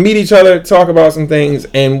meet each other, talk about some things.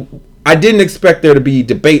 And I didn't expect there to be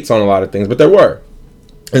debates on a lot of things, but there were.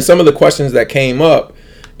 And some of the questions that came up,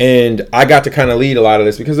 and I got to kind of lead a lot of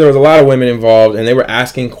this because there was a lot of women involved, and they were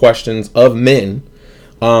asking questions of men.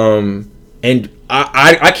 And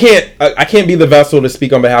I can't be the vessel to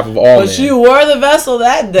speak on behalf of all men. But you were the vessel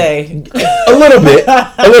that day. A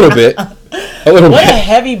little bit. What a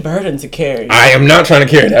heavy burden to carry. I am not trying to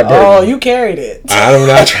carry that burden. Oh, you carried it. I'm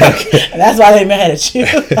not trying to carry it. And that's why they mad at you.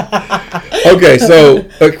 Okay, so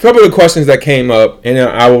a couple of questions that came up, and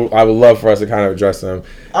I would love for us to kind of address them.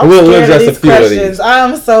 We'll address a few of these.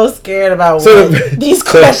 I'm so scared about these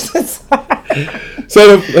questions are.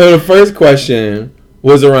 So the first question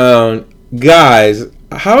was around, guys,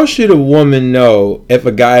 how should a woman know if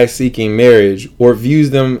a guy is seeking marriage or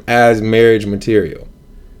views them as marriage material?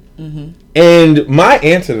 And my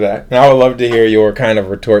answer to that, and I would love to hear your kind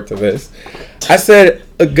of retort to this. I said,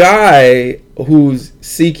 a guy who's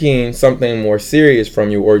seeking something more serious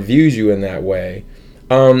from you or views you in that way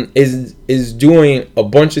is doing a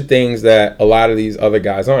bunch of things that a lot of these other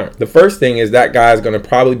guys aren't. The first thing is that guy is going to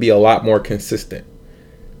probably be a lot more consistent.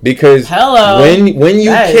 Because when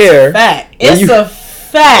you care... Fact. It's a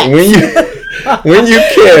Facts. When you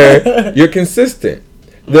care, you're consistent.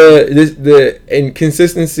 And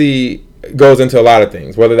consistency goes into a lot of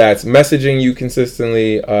things, whether that's messaging you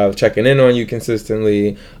consistently, checking in on you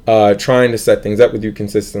consistently, trying to set things up with you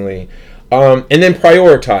consistently, and then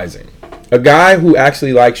prioritizing. A guy who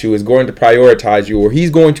actually likes you is going to prioritize you, or he's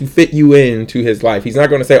going to fit you into his life. He's not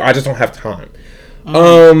going to say, I just don't have time.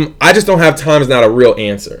 I just don't have time is not a real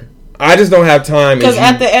answer. I just don't have time. Because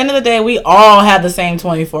at the end of the day, we all have the same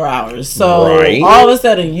 24 hours. So all of a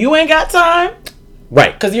sudden, you ain't got time.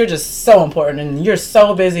 Right. Because you're just so important and you're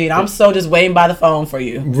so busy and I'm so just waiting by the phone for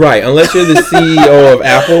you. Right. Unless you're the CEO of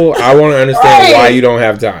Apple, I want to understand why you don't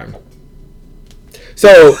have time.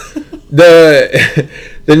 So the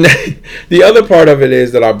other part of it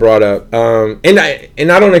is that I brought up, and I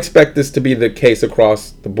don't expect this to be the case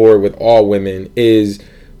across the board with all women, is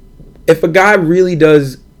if a guy really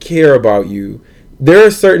does care about you, there are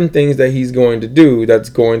certain things that he's going to do that's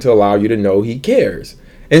going to allow you to know he cares.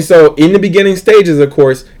 And so in the beginning stages, of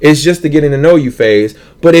course, it's just the getting to know you phase.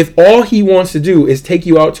 But if all he wants to do is take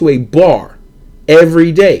you out to a bar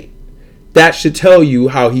every day, that should tell you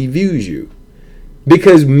how he views you.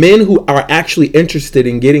 Because men who are actually interested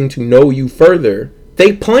in getting to know you further,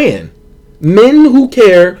 they plan. Men who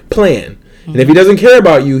care plan. And if he doesn't care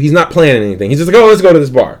about you, he's not planning anything. He's just like, oh, let's go to this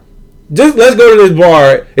bar. Just let's go to this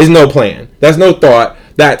bar is no plan. That's no thought.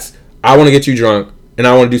 That's, I want to get you drunk and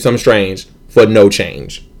I want to do something strange for no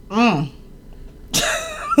change. For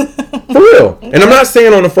real. And I'm not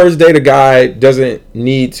saying on the first date a guy doesn't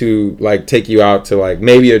need to like take you out to like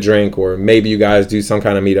maybe a drink, or maybe you guys do some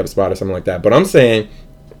kind of meetup spot or something like that. But I'm saying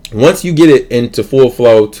once you get it into full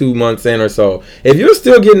flow 2 months in or so, if you're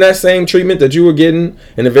still getting that same treatment that you were getting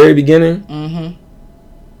in the very beginning,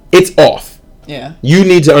 it's off. Yeah. You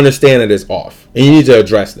need to understand that it's off. And you need to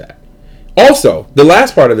address that. Also, the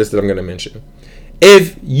last part of this that I'm going to mention.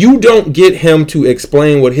 If you don't get him to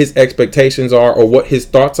explain what his expectations are or what his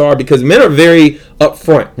thoughts are, because men are very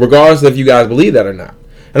upfront, regardless if you guys believe that or not.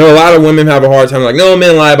 I know a lot of women have a hard time like, no,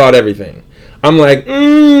 men lie about everything. I'm like,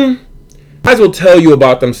 guys will tell you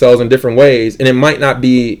about themselves in different ways, and it might not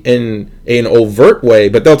be in an overt way,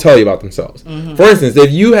 but they'll tell you about themselves. For instance,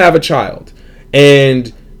 if you have a child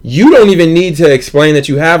and you don't even need to explain that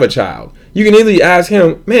you have a child, you can easily ask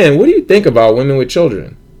him, man, what do you think about women with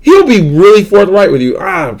children? He'll be really forthright with you.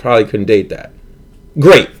 I probably couldn't date that.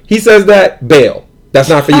 Great. He says that, bail. That's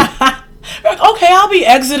not for you. Okay, I'll be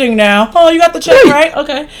exiting now. Oh, you got the check, right?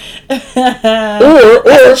 Okay. Or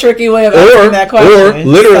that's a tricky way of asking that question. Or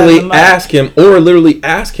literally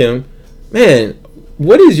ask him, man,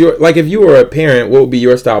 what is your, like, if you were a parent, what would be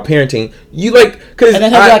your style of parenting? You like, because and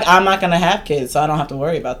then he'll be like, I'm not going to have kids, so I don't have to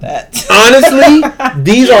worry about that. Honestly,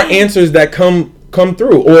 these are answers that come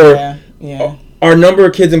through. Or are number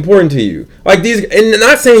of kids important to you? Like these, and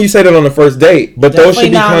not saying you say that on the first date, but those should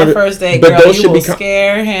be on the first date. But those should be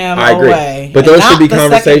scare him away. But those should be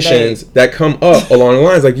conversations that come up along the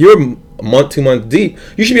lines. Like you're a month, 2 months deep,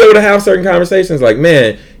 you should be able to have certain conversations. Like,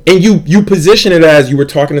 man, and you position it as you were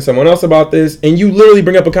talking to someone else about this, and you literally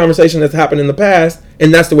bring up a conversation that's happened in the past,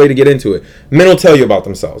 and that's the way to get into it. Men will tell you about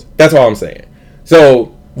themselves. That's all I'm saying. So,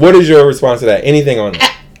 what is your response to that? Anything on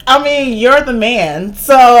that? I mean, you're the man,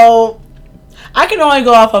 so I can only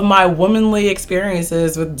go off of my womanly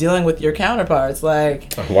experiences with dealing with your counterparts.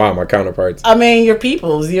 Like, wow, my counterparts. I mean, your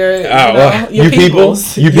peoples. Your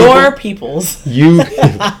peoples. Your peoples. You.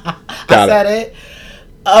 I said it.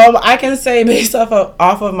 I can say based off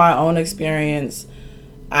of my own experience,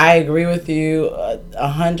 I agree with you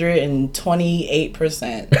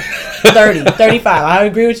 128%. 35. I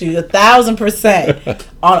agree with you 1,000%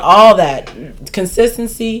 on all that.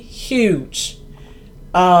 Consistency, huge.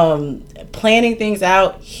 Planning things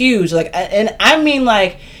out, huge. Like, and I mean,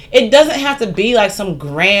 like, it doesn't have to be like some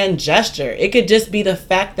grand gesture. It could just be the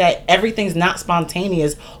fact that everything's not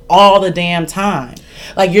spontaneous all the damn time.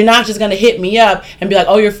 Like, you're not just gonna hit me up and be like,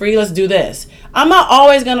 oh, you're free, let's do this. I'm not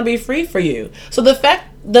always gonna be free for you. So the fact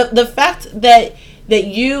that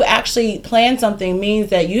you actually plan something means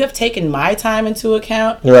that you have taken my time into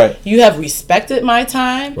account. Right. You have respected my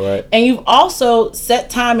time. Right. And you've also set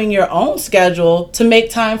time in your own schedule to make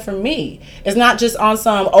time for me. It's not just on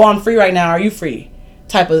some, oh, I'm free right now, are you free?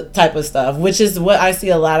 Type of stuff, which is what I see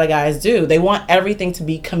a lot of guys do. They want everything to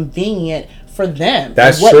be convenient for them.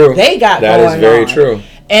 That's what true. They got that going on. That is very true.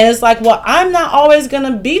 And it's like, well, I'm not always going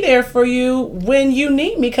to be there for you when you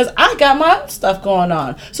need me because I got my own stuff going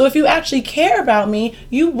on. So if you actually care about me,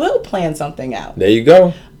 you will plan something out. There you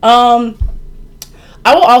go. I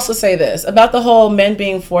will also say this about the whole men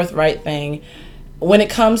being forthright thing. when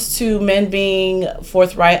it comes to men being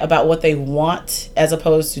forthright about what they want, as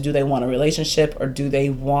opposed to do they want a relationship, or do they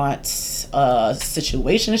want a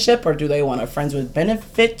situationship, or do they want a friends with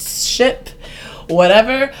benefits ship,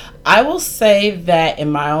 whatever, I will say that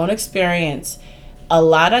in my own experience, a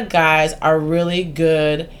lot of guys are really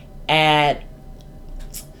good at,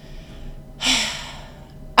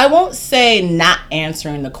 I won't say not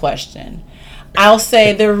answering the question. I'll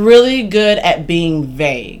say they're really good at being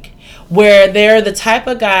vague. Where they're the type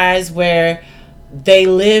of guys where they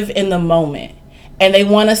live in the moment and they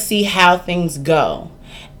want to see how things go.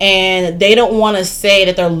 And they don't want to say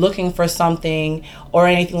that they're looking for something or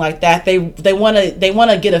anything like that. They want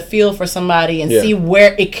to get a feel for somebody and see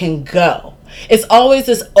where it can go. It's always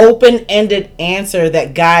this open-ended answer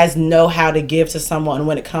that guys know how to give to someone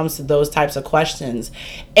when it comes to those types of questions.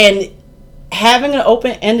 And having an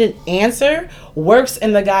open-ended answer works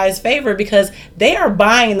in the guy's favor because they are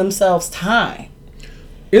buying themselves time.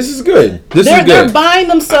 This is good. They're buying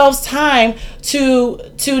themselves time to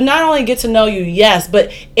not only get to know you, yes,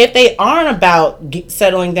 but if they aren't about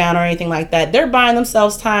settling down or anything like that, they're buying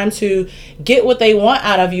themselves time to get what they want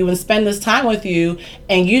out of you and spend this time with you,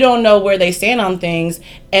 and you don't know where they stand on things.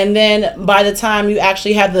 And then by the time you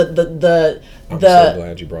actually have I'm so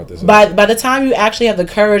glad you brought this up. By the time you actually have the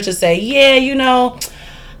courage to say, yeah, you know,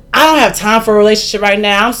 I don't have time for a relationship right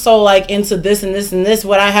now. I'm so like into this and this and this,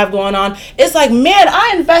 what I have going on. It's like, man,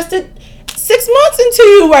 I invested 6 months into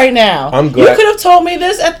you right now. I'm glad. You could have told me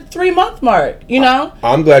this at the 3-month mark, you know?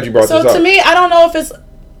 I'm glad you brought this up. So to me, I don't know if it's,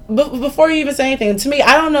 before you even say anything, to me,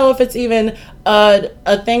 I don't know if it's even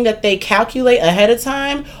a thing that they calculate ahead of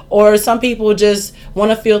time, or some people just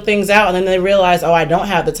want to feel things out and then they realize, oh, I don't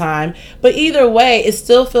have the time. But either way, it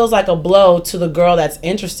still feels like a blow to the girl that's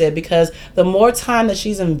interested, because the more time that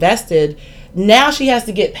she's invested, now she has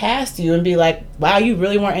to get past you and be like, wow, you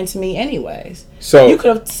really weren't into me anyways. So you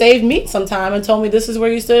could have saved me some time and told me this is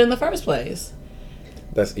where you stood in the first place.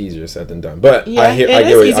 That's easier said than done, but yeah, I get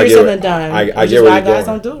easier said than done. I get why guys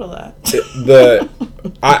don't do it a lot.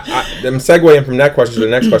 I'm segueing from that question to the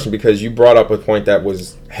next question, because you brought up a point that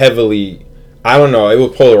was heavily, I don't know, it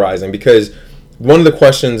was polarizing, because one of the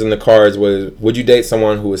questions in the cards was, would you date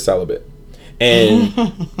someone who is celibate? And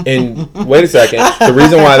wait a second, the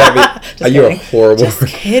reason why that you're horrible. Just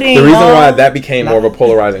kidding. The reason why that became more of a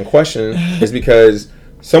polarizing question is because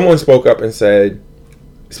someone spoke up and said,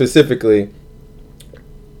 specifically,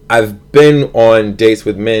 I've been on dates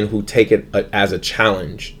with men who take it as a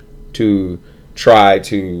challenge to try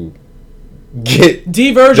to get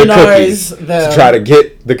de-virginize them. To try to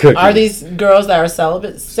get the cookies. Are these girls that are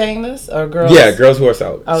celibate saying this, or girls? Yeah, girls who are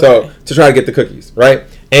celibate. Okay. So to try to get the cookies, right?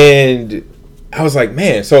 And I was like,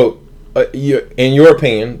 man, so in your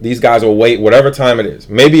opinion, these guys will wait whatever time it is.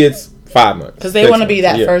 Maybe it's 5 months. Because they want to be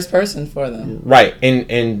that first person for them. Right.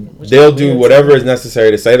 And they'll do whatever is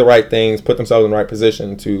necessary to say the right things, put themselves in the right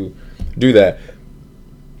position to do that.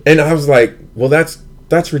 And I was like, well,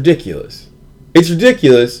 that's ridiculous. It's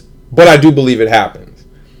ridiculous, but I do believe it happens.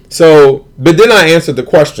 So, but then I answered the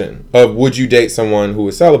question of, would you date someone who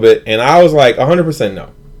is celibate? And I was like, 100%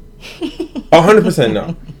 no. 100%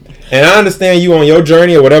 no. And I understand you on your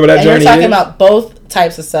journey or whatever that journey is. You're talking about both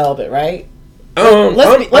types of celibate, right?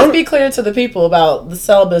 Let's be clear to the people about the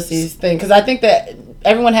celibacy thing, because I think that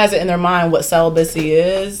everyone has it in their mind what celibacy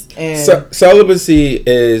is. And celibacy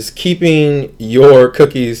is keeping your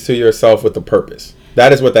cookies to yourself with a purpose.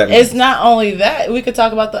 That is what that means. It's not only that. We could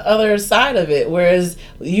talk about the other side of it, whereas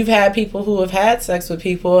you've had people who have had sex with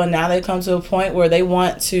people, and now they come to a point where they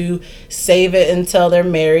want to save it until they're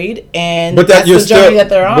married, and that's the journey that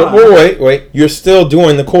they're on. But wait. You're still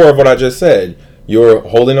doing the core of what I just said. You're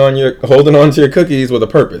holding on to your cookies with a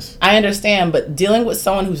purpose. I understand, but dealing with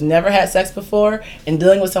someone who's never had sex before and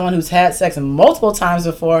dealing with someone who's had sex multiple times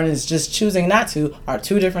before and is just choosing not to are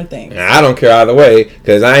two different things. I don't care either way,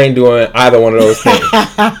 because I ain't doing either one of those things.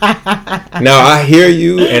 Now, I hear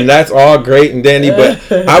you, and that's all great and dandy,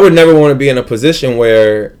 but I would never want to be in a position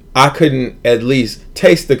where I couldn't at least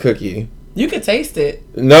taste the cookie. You could taste it.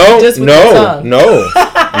 No. Wait.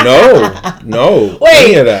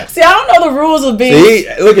 Any of that. See, I don't know the rules of being. See,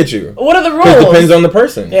 look at you. What are the rules? It depends on the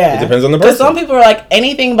person. Yeah. It depends on the person. Because some people are like,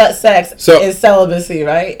 anything but sex is celibacy,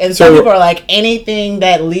 right? And some people are like, anything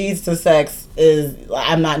that leads to sex is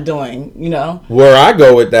I'm not doing, you know? Where I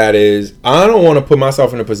go with that is, I don't want to put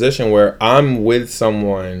myself in a position where I'm with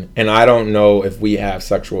someone and I don't know if we have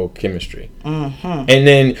sexual chemistry. Mm-hmm. And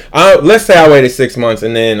then, let's say I waited 6 months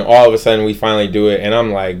and then all of a sudden we finally do it and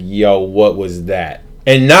I'm like, yo, what was that?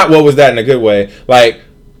 And not what was that in a good way. Like,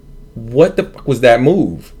 what the fuck was that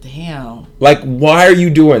move? Damn. Like, why are you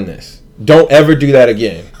doing this? Don't ever do that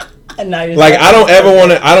again. Like I don't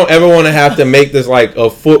ever want to have to make this like a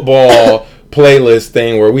football playlist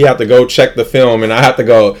thing where we have to go check the film and I have to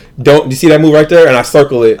go, don't you see that move right there, and I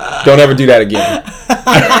circle it, don't ever do that again.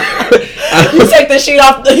 You take the sheet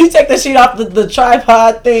off the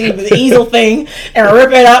tripod thing, the easel thing, and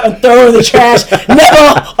rip it up and throw it in the trash.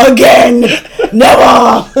 Never again.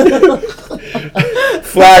 Never.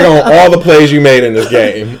 Flag on all the plays you made in this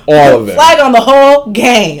game. All of them. Flag on the whole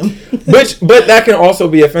game. But that can also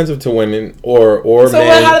be offensive to women or so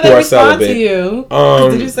men how did who they are respond celibate. to you?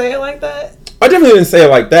 Did you say it like that? I definitely didn't say it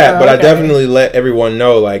like that, but okay. I definitely let everyone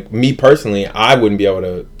know, like, me personally, I wouldn't be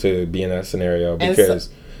able to be in that scenario because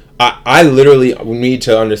I literally need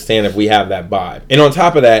to understand if we have that vibe. And on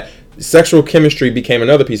top of that, sexual chemistry became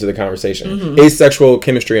another piece of the conversation. Mm-hmm. Is sexual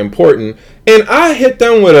chemistry important? And I hit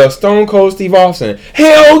them with a Stone Cold Steve Austin.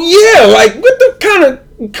 Hell yeah! Like, what the kind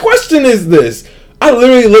of question is this? I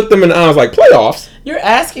literally looked them in the eyes like, playoffs? You're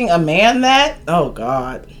asking a man that? Oh,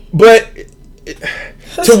 God. But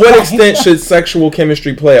to what extent should sexual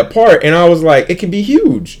chemistry play a part? And I was like, it can be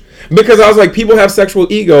huge. Because I was like, people have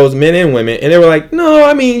sexual egos, men and women, and they were like, no,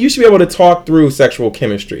 I mean, you should be able to talk through sexual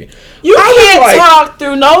chemistry. You can't talk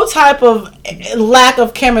through no type of lack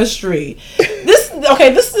of chemistry. This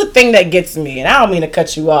is the thing that gets me, and I don't mean to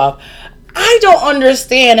cut you off. I don't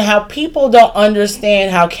understand how people don't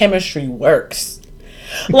understand how chemistry works.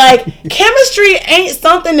 Like, chemistry ain't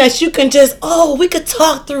something that you can just, we could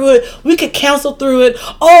talk through it. We could counsel through it.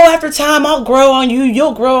 After time, I'll grow on you.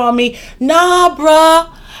 You'll grow on me. Nah,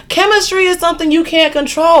 bruh. Chemistry is something you can't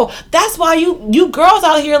control. That's why you girls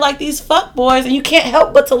out here like these fuck boys, and you can't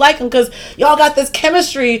help but to like them because y'all got this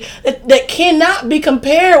chemistry that cannot be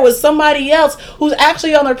compared with somebody else who's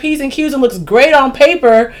actually on their P's and Q's and looks great on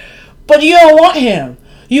paper, but you don't want him.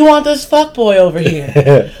 You want this fuck boy over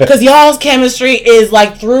here because y'all's chemistry is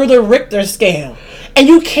like through the Richter scale, and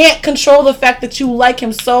you can't control the fact that you like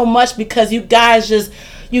him so much because you guys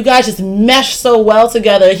just mesh so well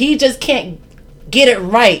together. He just can't get it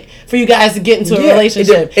right for you guys to get into a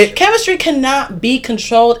relationship. Chemistry cannot be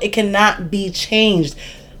controlled. It cannot be changed.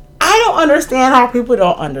 I don't understand how people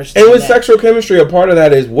don't understand. And with sexual chemistry, a part of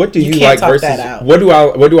that is what do you like versus what do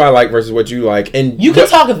I like versus what you like. And you can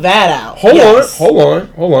talk that out. Hold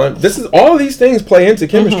on. This is all of these things play into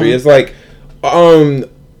chemistry. Mm-hmm. It's like,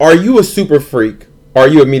 are you a super freak? Are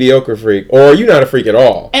you a mediocre freak? Or are you not a freak at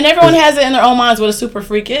all? And everyone has it in their own minds what a super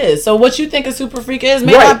freak is. So what you think a super freak is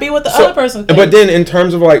may not be what the other person thinks. But then in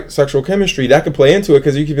terms of like sexual chemistry, that could play into it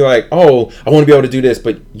because you could be like, oh, I want to be able to do this,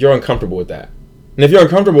 but you're uncomfortable with that. And if you're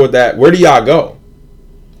uncomfortable with that, where do y'all go?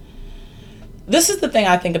 This is the thing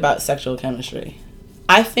I think about sexual chemistry.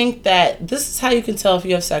 I think that this is how you can tell if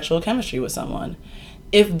you have sexual chemistry with someone.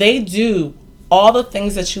 If they do all the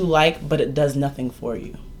things that you like, but it does nothing for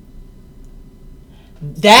you.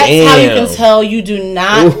 That's how you can tell you do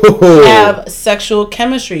not have sexual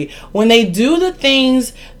chemistry. When they do the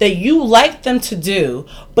things that you like them to do,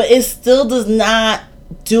 but it still does not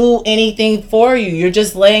do anything for you. You're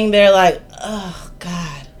just laying there like, oh,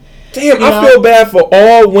 God. Damn, I feel bad for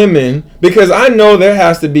all women because I know there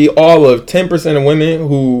has to be all of 10% of women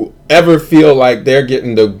who ever feel like they're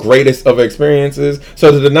getting the greatest of experiences. So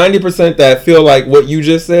to the 90% that feel like what you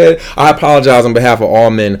just said, I apologize on behalf of all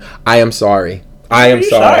men. I am sorry. I am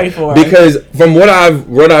sorry for because from what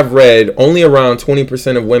I've read, only around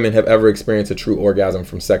 20% of women have ever experienced a true orgasm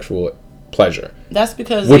from sexual pleasure. That's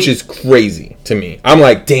because which is crazy to me. I'm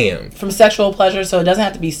like, damn. From sexual pleasure, so it doesn't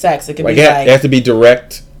have to be sex. It could be it has to be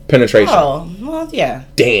direct penetration. Oh, well, yeah.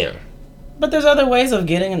 Damn. But there's other ways of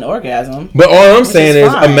getting an orgasm. But all I'm saying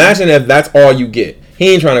is imagine if that's all you get. He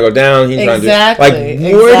ain't trying to go down. He ain't trying to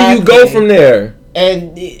do where do you go from there?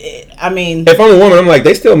 And I mean, if I'm a woman, I'm like,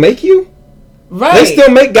 they still make you. Right. They still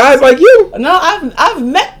make guys like you. No, I've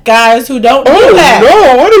met guys who don't do that.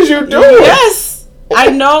 Oh, no. What did you do? Yes. I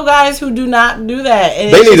know guys who do not do that.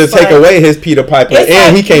 And they need to take away his Peter Piper.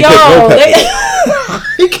 And he can't pick no pepper.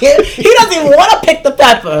 He doesn't even want to pick the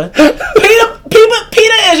pepper.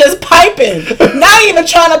 Peter is just piping. Not even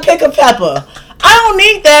trying to pick a pepper. I don't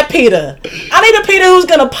need that Peter. I need a Peter who's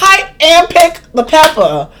going to pipe and pick the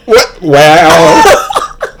pepper. What? Wow.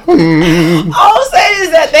 All I'm saying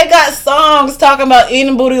is that they got songs talking about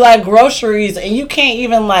eating booty like groceries, and you can't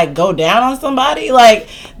even like go down on somebody. Like,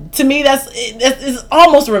 to me, that's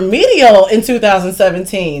almost remedial in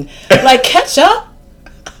 2017. Like, catch up,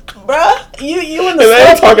 bruh. You in the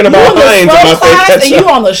slow, talking about class, and you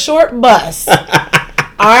on the short bus. All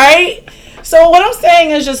right. So what I'm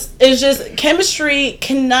saying is just chemistry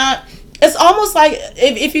cannot. It's almost like,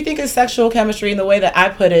 if you think of sexual chemistry in the way that I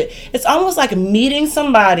put it, it's almost like meeting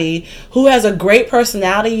somebody who has a great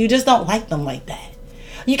personality. You just don't like them like that.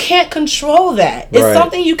 You can't control that. It's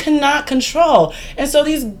something you cannot control. And so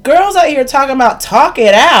these girls out here talking about talk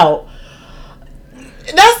it out.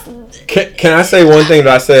 Can I say one thing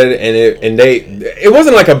that I said, and it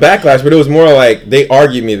wasn't like a backlash, but it was more like they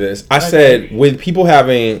argued me this. I said, with people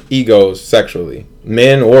having egos sexually,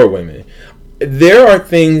 men or women, there are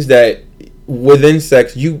things that within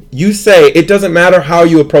sex you say it doesn't matter how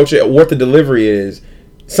you approach it or what the delivery is.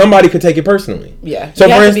 Somebody could take it personally. Yeah. So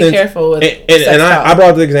you for have instance, to be careful with and I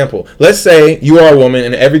brought the example. Let's say you are a woman,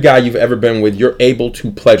 and every guy you've ever been with, you're able to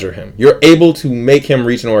pleasure him. You're able to make him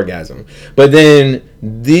reach an orgasm. But then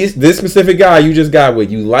this specific guy you just got with,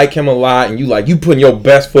 you like him a lot, and you putting your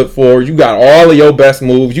best foot forward. You got all of your best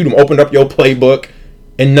moves. You done opened up your playbook,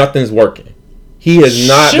 and nothing's working. He has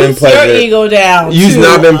not been pleasured. Your ego down. He's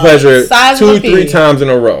not been pleasured 2-3 times in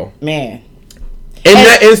a row. Man. In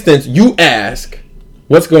that instance, you ask,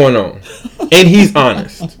 what's going on? And he's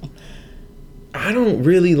honest. I don't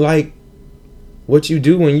really like what you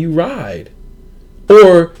do when you ride.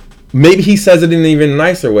 Or maybe he says it in an even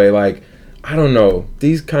nicer way. Like, I don't know.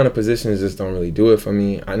 These kind of positions just don't really do it for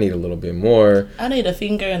me. I need a little bit more. I need a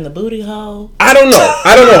finger in the booty hole. I don't know.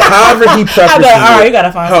 However he prefaces it. You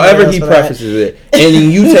gotta find however he prefaces it.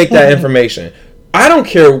 And you take that information. I don't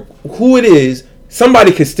care who it is.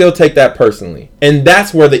 Somebody could still take that personally. And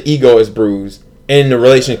that's where the ego is bruised. And the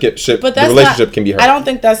relationship can be hurt. I don't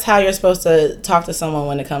think that's how you're supposed to talk to someone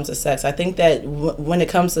when it comes to sex. I think that when it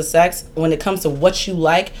comes to sex, when it comes to what you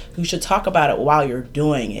like, you should talk about it while you're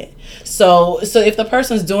doing it. So if the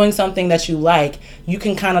person's doing something that you like, you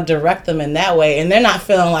can kind of direct them in that way, and they're not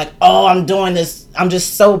feeling like, oh, I'm doing this, I'm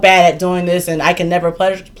just so bad at doing this, and I can never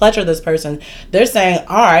pleasure this person. They're saying,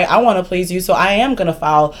 all right, I want to please you, so I am going to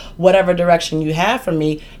follow whatever direction you have for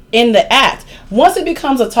me in the act. Once it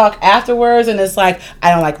becomes a talk afterwards and it's like,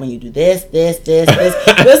 I don't like when you do this.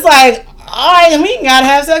 It's like, all right, we ain't gotta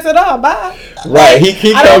have sex at all. Bye. Right. Like,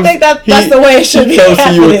 I don't think that's the way it should be. He comes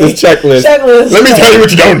to you with this checklist. Let me tell you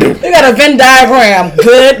what you don't do. We got a Venn diagram.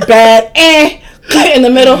 Good, bad, in the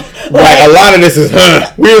middle. Right. A lot of this is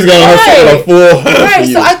we just gonna have a full right.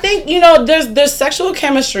 So I think, there's sexual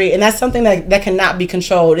chemistry, and that's something that cannot be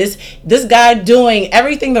controlled. Is this guy doing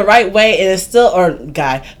everything the right way, and it's still, or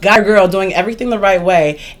guy or girl doing everything the right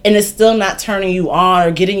way, and it's still not turning you on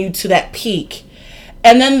or getting you to that peak.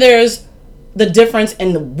 And then there's the difference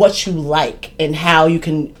in what you like and how you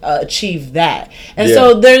can achieve that. And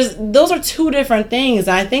so those are two different things.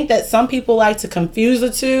 And I think that some people like to confuse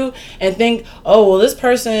the two and think, oh, well, this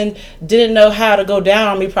person didn't know how to go down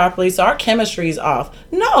on me properly, so our chemistry is off.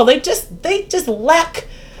 No, they just lack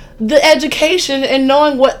the education and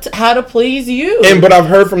knowing how to please you. But I've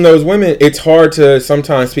heard from those women, it's hard to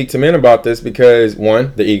sometimes speak to men about this because,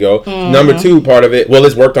 one, the ego. Mm-hmm. Number two, part of it, well,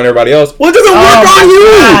 it's worked on everybody else. Well, it doesn't work on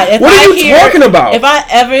you. What are you talking about? If I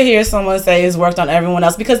ever hear someone say it's worked on everyone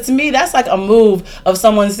else, because to me, that's like a move of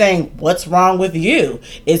someone saying, what's wrong with you?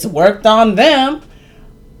 It's worked on them.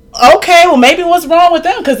 Okay, well, maybe what's wrong with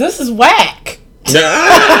them? Because this is whack.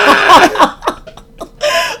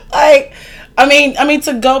 I mean,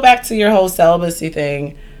 to go back to your whole celibacy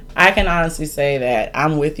thing, I can honestly say that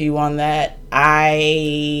I'm with you on that. I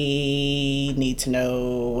need to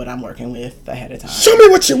know what I'm working with ahead of time. Show me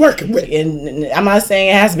what you're working with. And I'm not saying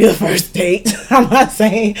it has to be the first date. I'm not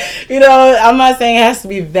saying it has to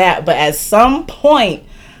be that. But at some point,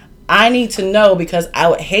 I need to know, because I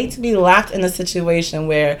would hate to be locked in a situation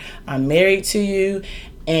where I'm married to you,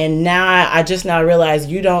 and now I just now realize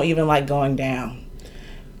you don't even like going down.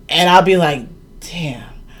 And I'll be like, damn,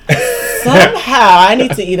 somehow I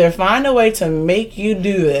need to either find a way to make you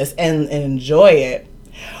do this and enjoy it,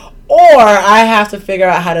 or I have to figure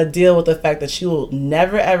out how to deal with the fact that you will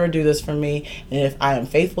never, ever do this for me. And if I am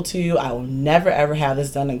faithful to you, I will never, ever have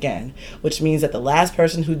this done again. Which means that the last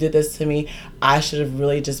person who did this to me, I should have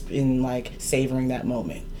really just been like savoring that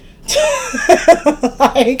moment. So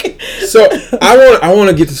I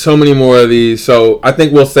want to get to so many more of these, so I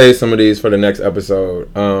think we'll save some of these for the next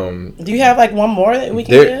episode. Do you have like one more that we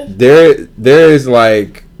can do? There's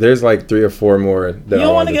like 3 or 4 more that you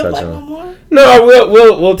I want to touch like on. One more? No,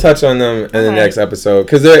 we'll touch on them in the next episode,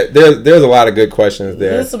 because there's a lot of good questions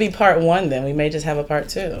there. This will be part 1. Then we may just have a part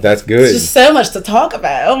 2. That's good. There's just so much to talk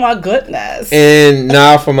about. Oh my goodness! And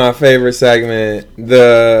now for my favorite segment,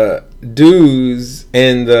 the do's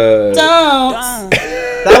and the don'ts.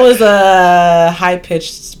 That was a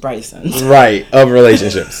high-pitched Bryson. Right, of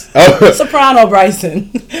relationships. Soprano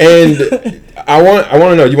Bryson. And I want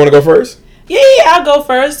to know, you want to go first? Yeah, I'll go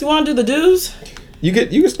first. You want to do the do's? You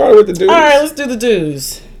can start with the do's. All right, let's do the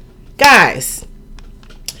do's. Guys,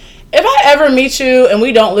 If I ever meet you and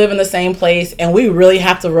we don't live in the same place and we really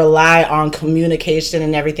have to rely on communication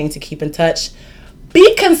and everything to keep in touch,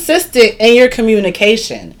 be consistent in your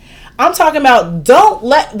communication. I'm talking about don't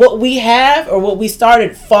let what we have or what we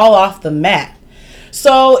started fall off the map.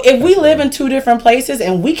 So if we live in two different places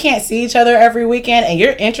and we can't see each other every weekend and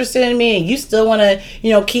you're interested in me and you still want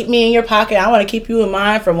to, keep me in your pocket, I want to keep you in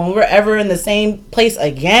mind for when we're ever in the same place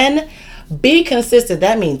again, be consistent.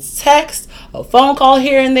 That means text, a phone call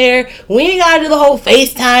here and there. We ain't got to do the whole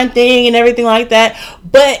FaceTime thing and everything like that,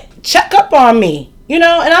 but check up on me. And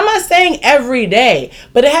I'm not saying every day,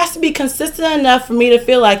 but it has to be consistent enough for me to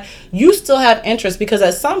feel like you still have interest, because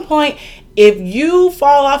at some point, if you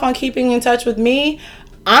fall off on keeping in touch with me,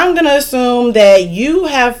 I'm going to assume that you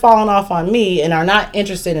have fallen off on me and are not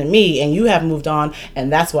interested in me and you have moved on, and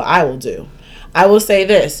that's what I will do. I will say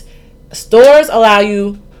this. Stores allow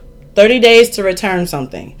you 30 days to return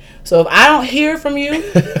something. So if I don't hear from you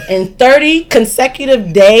in 30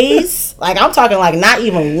 consecutive days, like I'm talking like not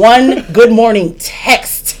even one good morning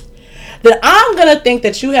text, then I'm going to think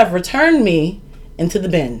that you have returned me into the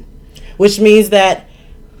bin, which means that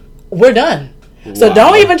we're done. Wow. So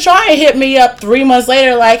don't even try and hit me up 3 months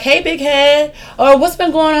later like, hey, big head, or what's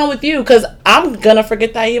been going on with you? Because I'm going to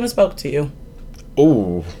forget that I even spoke to you.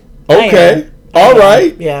 Ooh. Okay. All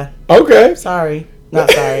right. Yeah. Okay. Sorry.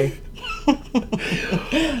 Not sorry.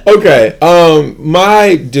 Okay.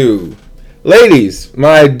 My due. Ladies,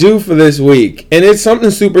 my due for this week. And it's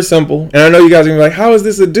something super simple. And I know you guys are going to be like, how is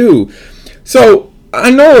this a due? So I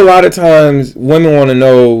know a lot of times women want to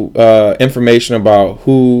know information about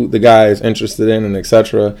who the guy is interested in and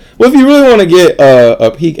etc. Well, if you really want to get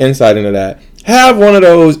a peek insight into that, have one of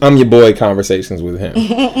those I'm your boy conversations with him.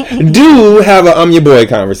 Do have a I'm your boy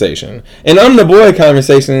conversation. And I'm the boy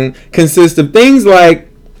conversation consists of things like,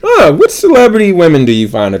 which celebrity women do you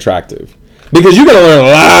find attractive? Because you're going to learn a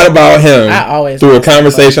lot about him through a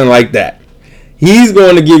conversation like that. He's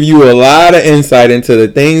going to give you a lot of insight into the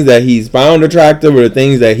things that he's found attractive or the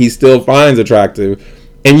things that he still finds attractive.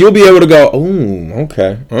 And you'll be able to go,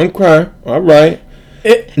 okay, all right.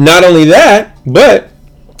 Not only that, but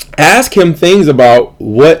ask him things about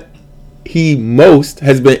what he most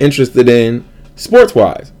has been interested in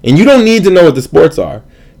sports-wise. And you don't need to know what the sports are.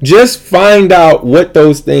 Just find out what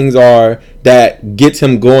those things are that gets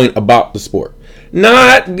him going about the sport.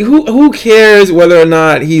 Not who cares whether or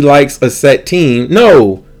not he likes a set team.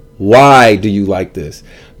 No. Why do you like this?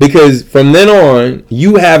 Because from then on,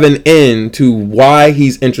 you have an end to why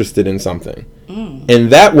he's interested in something.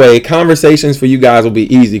 And that way, conversations for you guys will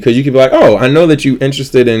be easy, because you can be like, I know that you're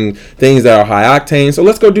interested in things that are high octane, so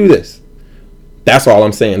let's go do this. That's all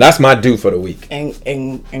I'm saying. That's my due for the week.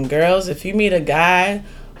 And girls, if you meet a guy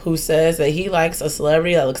who says that he likes a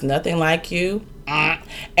celebrity that looks nothing like you, and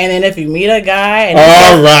then if you meet a guy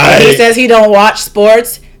and he says he don't watch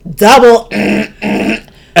sports, double,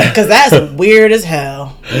 because that's weird as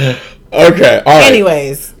hell. Okay, all right.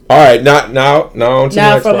 Anyways. All right, now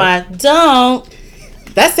for my don't.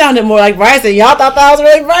 That sounded more like Bryson. Y'all thought that was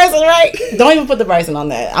really Bryson, right? Don't even put the Bryson on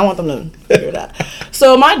that. I want them to figure it out.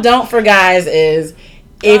 So my don't for guys is,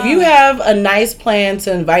 if you have a nice plan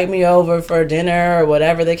to invite me over for dinner or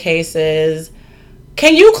whatever the case is,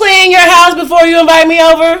 can you clean your house before you invite me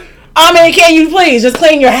over? I mean, can you please just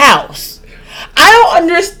clean your house? I don't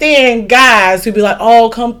understand guys who be like,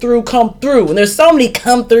 come through. And there's so many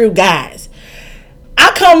come through guys.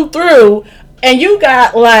 I come through and you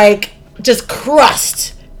got like just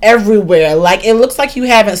crust everywhere. Like it looks like you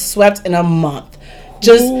haven't swept in a month.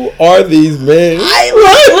 Who are these men?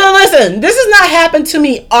 Listen, this has not happened to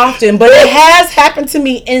me often, but it has happened to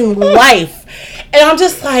me in life. And I'm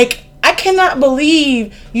just like, I cannot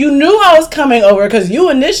believe you knew I was coming over, because you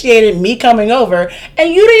initiated me coming over,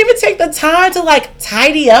 and you didn't even take the time to like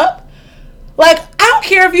tidy up. Like, I don't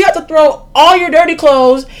care if you have to throw all your dirty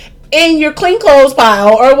clothes in your clean clothes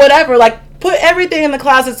pile or whatever. Like, put everything in the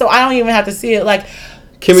closet so I don't even have to see it. Like,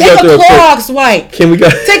 take a Clorox wipe. Take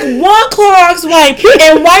one Clorox wipe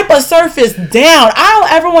and wipe a surface down. I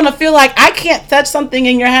don't ever want to feel like I can't touch something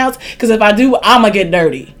in your house, because if I do, I'm gonna get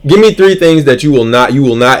dirty. Give me 3 things that you will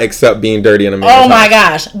not accept being dirty in a man's house. Oh my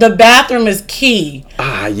gosh, the bathroom is key.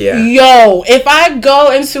 Yeah. Yo, if I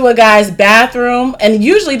go into a guy's bathroom, and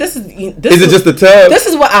usually this is it just a tub? This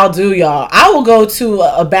is what I'll do, y'all. I will go to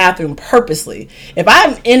a bathroom purposely. If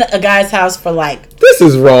I'm in a guy's house for like, this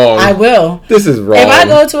is wrong. I will. This is wrong. If I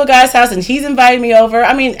go to a guy's house and he's invited me over,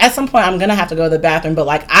 I mean, at some point I'm gonna have to go to the bathroom, but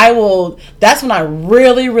like I will. That's when I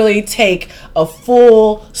really, really take a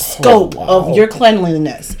full scope of your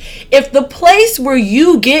cleanliness. If the place where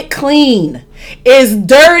you get clean is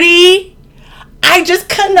dirty, I just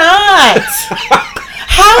cannot.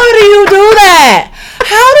 How do you do that?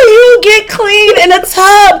 How do you get clean in a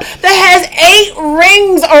tub that has 8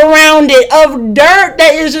 rings around it of dirt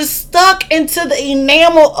that is just stuck into the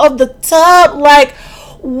enamel of the tub? Like,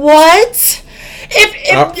 what?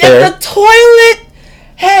 If the toilet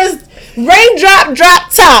has raindrop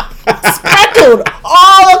drop top speckled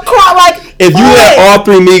all across, like, if you let all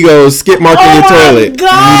 3 Migos skip mark in your toilet, you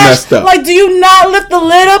messed up. Like, do you not lift the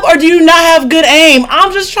lid up, or do you not have good aim?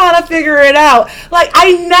 I'm just trying to figure it out. Like,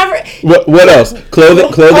 I never. What else?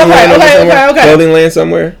 Clothing land somewhere. Okay. Clothing land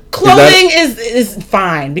somewhere. Clothing is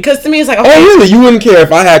fine, because to me it's like, okay. Oh really? You wouldn't care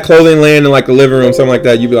if I had clothing land in like the living room, something like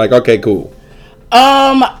that? You'd be like, okay, cool.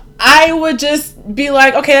 I would just be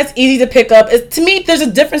like, okay, that's easy to pick up. To me, there's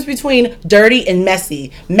a difference between dirty and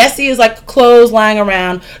messy. Messy is like clothes lying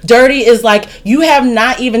around. Dirty is like you have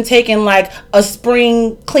not even taken like a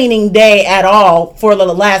spring cleaning day at all for the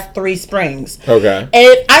last 3 springs. Okay.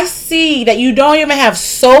 And I see that you don't even have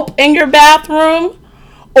soap in your bathroom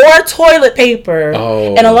or toilet paper.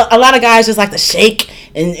 Oh. And a lot of guys just like to shake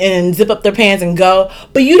and zip up their pants and go.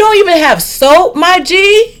 But you don't even have soap, my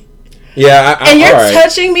G. Yeah, and you're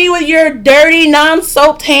touching me with your dirty,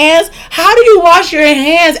 non-soaped hands. How do you wash your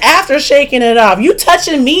hands after shaking it off? You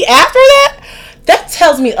touching me after that? That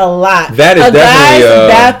tells me a lot. That is definitely guy's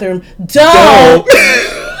bathroom.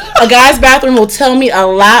 A guy's bathroom will tell me a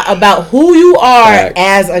lot about who you are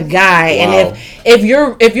as a guy. Wow. And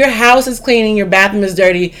if your house is clean and your bathroom is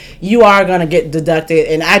dirty, you are gonna get deducted.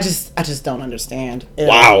 And I just don't understand.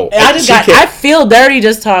 Wow. I feel dirty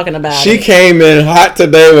just talking about it. She came in hot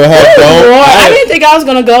today with her dome. I didn't think I was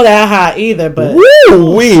gonna go that hot either, but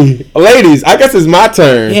woo-wee. Ladies, I guess it's my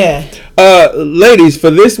turn. Yeah. Ladies,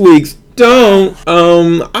 for this week's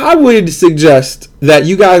I would suggest that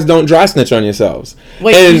you guys don't dry snitch on yourselves.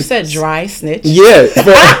 Wait, you said dry snitch? Yeah,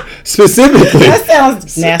 specifically. That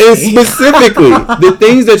sounds nasty. And specifically, the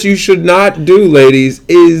things that you should not do, ladies,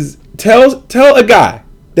 is tell a guy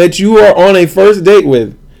that you are on a first date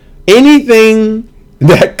with anything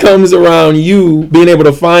that comes around you being able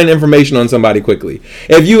to find information on somebody quickly.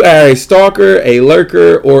 If you are a stalker, a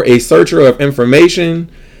lurker, or a searcher of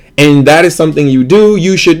information, and that is something you do,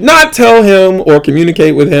 you should not tell him or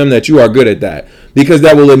communicate with him that you are good at that. Because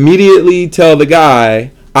that will immediately tell the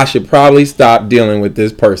guy, I should probably stop dealing with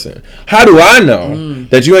this person. How do I know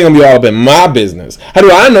that you ain't going to be all up in my business? How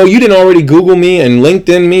do I know you didn't already Google me and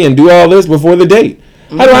LinkedIn me and do all this before the date?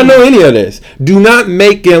 How do I know any of this? Do not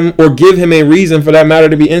make him or give him a reason for that matter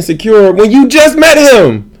to be insecure when you just met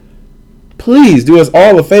him. Please do us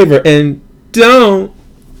all a favor and don't.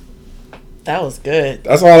 That was good.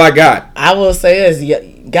 That's all I got. I will say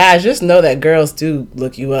this, guys, just know that girls do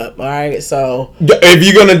look you up, all right? So if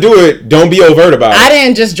you're going to do it, don't be overt about it. I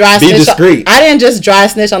didn't just dry snitch. Be discreet. I didn't just dry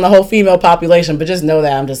snitch on the whole female population, but just know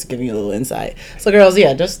that I'm just giving you a little insight. So girls,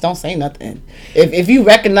 yeah, just don't say nothing. If you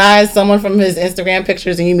recognize someone from his Instagram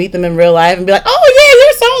pictures and you meet them in real life and be like, oh yeah,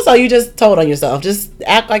 you're so-and-so, you just told on yourself. Just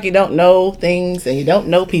act like you don't know things and you don't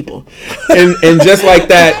know people. and just like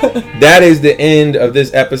that is the end of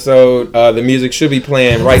this episode. The music should be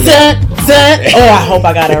playing right now. Oh, I hope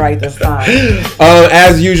I got it right this time.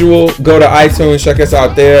 As usual, go to iTunes, check us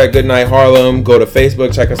out there at Goodnight Harlem. Go to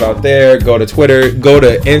Facebook, check us out there. Go to Twitter, go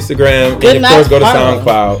to Instagram, and of course go to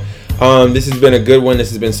SoundCloud. This has been a good one.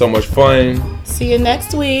 This has been so much fun. See you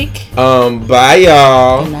next week. Bye,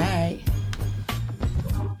 y'all. Good night.